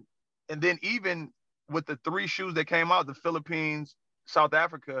 and then even with the 3 shoes that came out, the Philippines, South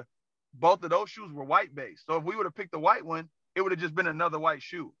Africa, both of those shoes were white based. So if we would have picked the white one, it would have just been another white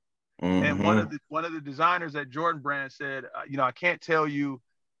shoe. Mm-hmm. And one of the designers at Jordan Brand said, I can't tell you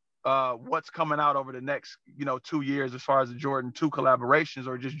what's coming out over the next 2 years as far as the Jordan 2 collaborations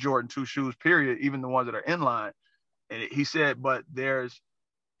or just Jordan 2 shoes, period, even the ones that are in line. And he said, but there's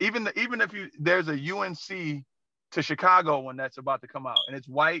there's a UNC to Chicago one that's about to come out, and it's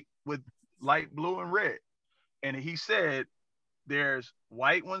white with light blue and red. And he said there's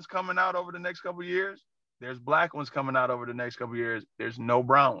white ones coming out over the next couple of years. There's black ones coming out over the next couple of years. There's no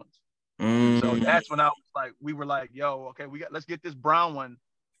brown ones. So that's when we were like, yo, okay, let's get this brown one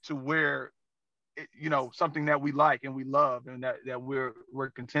to where, something that we like and we love and that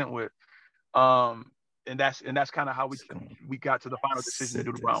we're content with. And that's kind of how we got to the final decision to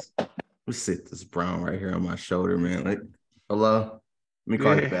do the brown. Let's sit this brown right here on my shoulder, man. Like, hello, let me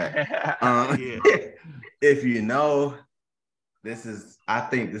call you back. If you know, I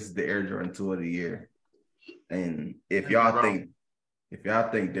think this is the Air Jordan 2 of the year. And if y'all think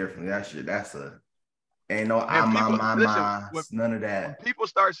differently, none of that. People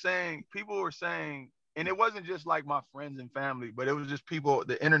were saying, and it wasn't just like my friends and family, but it was just people on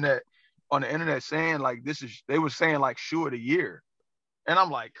the internet saying like they were saying like shoe of the year. And I'm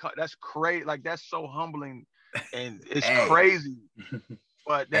like, that's crazy. Like, that's so humbling and it's crazy.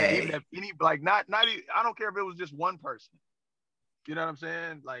 But then even if not even, I don't care if it was just one person. You know what I'm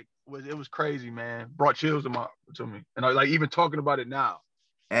saying? Like, it was crazy, man. Brought chills to me. And I like even talking about it now.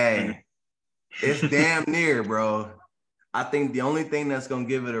 Hey, it's damn near, bro. I think the only thing that's going to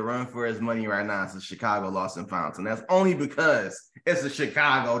give it a run for its money right now is the Chicago Lost and Found. And that's only because it's a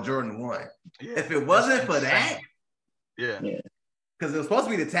Chicago Jordan 1. Yeah, if it wasn't for that. Yeah. Because it was supposed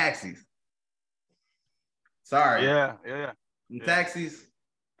to be the taxis. Sorry. Yeah. The taxis,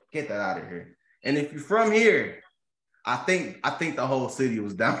 get that out of here. And if you're from here, I think the whole city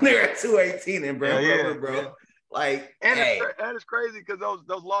was down there at 218 and bro. Yeah. Like, and it's crazy because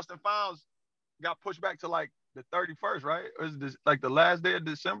those Lost and Founds got pushed back to like the 31st, right? Or is this like the last day of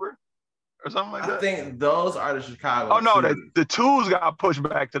December or something like that? I think those are the Chicago. Oh no, the 2s got pushed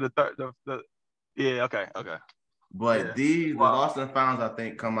back to the yeah. Okay. But the Lost and Founds, I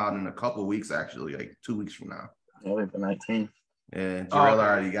think, come out in a couple weeks, actually, like 2 weeks from now. I think the 19th. Yeah, Jarrell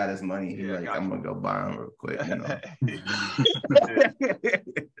already got his money. He's I'm gonna go buy him real quick.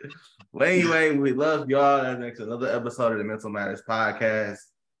 Well, anyway, we love y'all. That's another episode of the Mental Matters Podcast.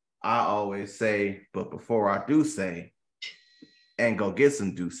 I always say, but before I do say, and go get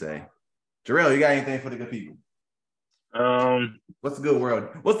some do say. Jarrell, you got anything for the good people? What's the good word?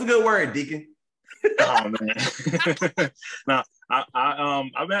 What's the good word, Deacon? Oh man. Now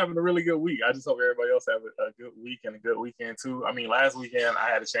I've been having a really good week. I just hope everybody else have a good week and a good weekend too. I mean, last weekend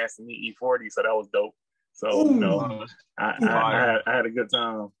I had a chance to meet E40, so that was dope. So I had a good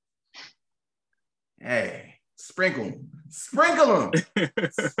time. Hey, sprinkle them. Sprinkle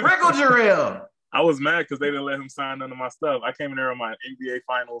Jarrell. I was mad because they didn't let him sign none of my stuff. I came in there with my NBA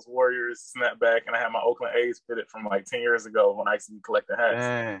Finals Warriors snapback, and I had my Oakland A's fitted from like 10 years ago when I used to be collecting hats.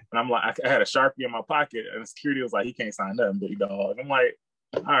 Dang. And I'm like, I had a Sharpie in my pocket, and security was like, he can't sign nothing, big dog. I'm like,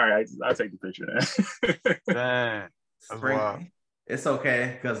 all right, I'll take the picture then. Dang. That's wild. It's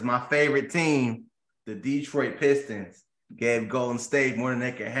okay, because my favorite team, the Detroit Pistons, gave Golden State more than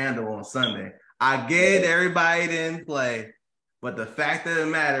they could handle on Sunday. I get everybody didn't play, but the fact of the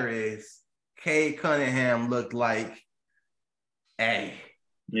matter is, Cade Cunningham looked like, hey,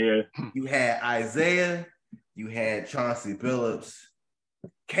 yeah. You had Isaiah, you had Chauncey Billups.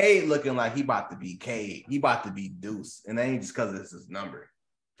 Cade looking like he about to be Cade. He about to be Deuce, and that ain't just because it's his number.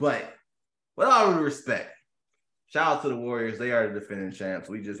 But with all due respect, shout out to the Warriors. They are the defending champs.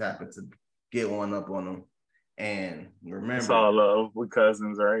 We just happened to get one up on them. And remember, it's all love. We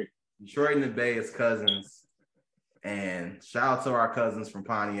cousins, right? Detroit and the Bay is cousins. And shout out to our cousins from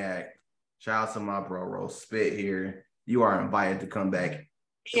Pontiac. Shout out to my bro, Rose Spit here. You are invited to come back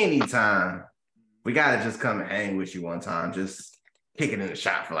anytime. We got to just come and hang with you one time. Just kick it in the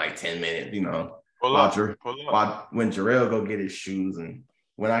shop for like 10 minutes, you know. When Jarrell go get his shoes and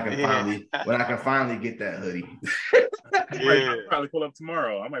when I can finally get that hoodie. I'll probably pull up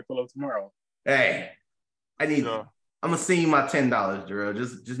tomorrow. I might pull up tomorrow. Hey, I'm gonna send you my $10, Jarrell.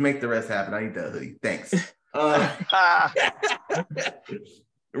 Just make the rest happen. I need that hoodie. Thanks.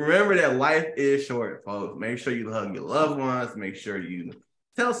 Remember that life is short, folks. Make sure you hug your loved ones. Make sure you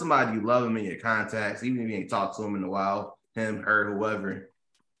tell somebody you love them in your contacts, even if you ain't talked to them in a while, him, her, whoever.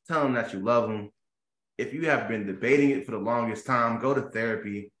 Tell them that you love them. If you have been debating it for the longest time, go to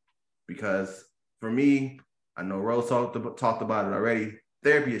therapy, because for me, I know Rose talked about it already.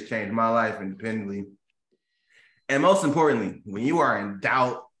 Therapy has changed my life independently. And most importantly, when you are in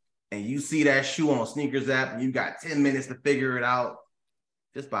doubt and you see that shoe on Sneakers app and you got 10 minutes to figure it out,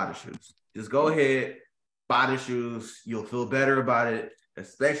 just buy the shoes. Just go ahead, buy the shoes. You'll feel better about it,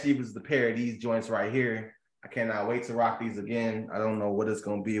 especially if it's the pair of these joints right here. I cannot wait to rock these again. I don't know what it's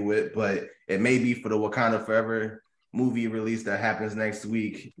going to be with, but it may be for the Wakanda Forever movie release that happens next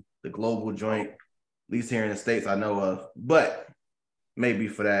week, the global joint, at least here in the States I know of, but maybe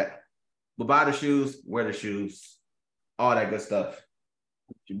for that. But buy the shoes, wear the shoes, all that good stuff.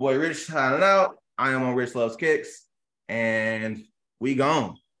 Your boy Rich signing out. I am on Rich Loves Kicks, and we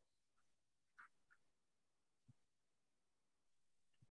gone.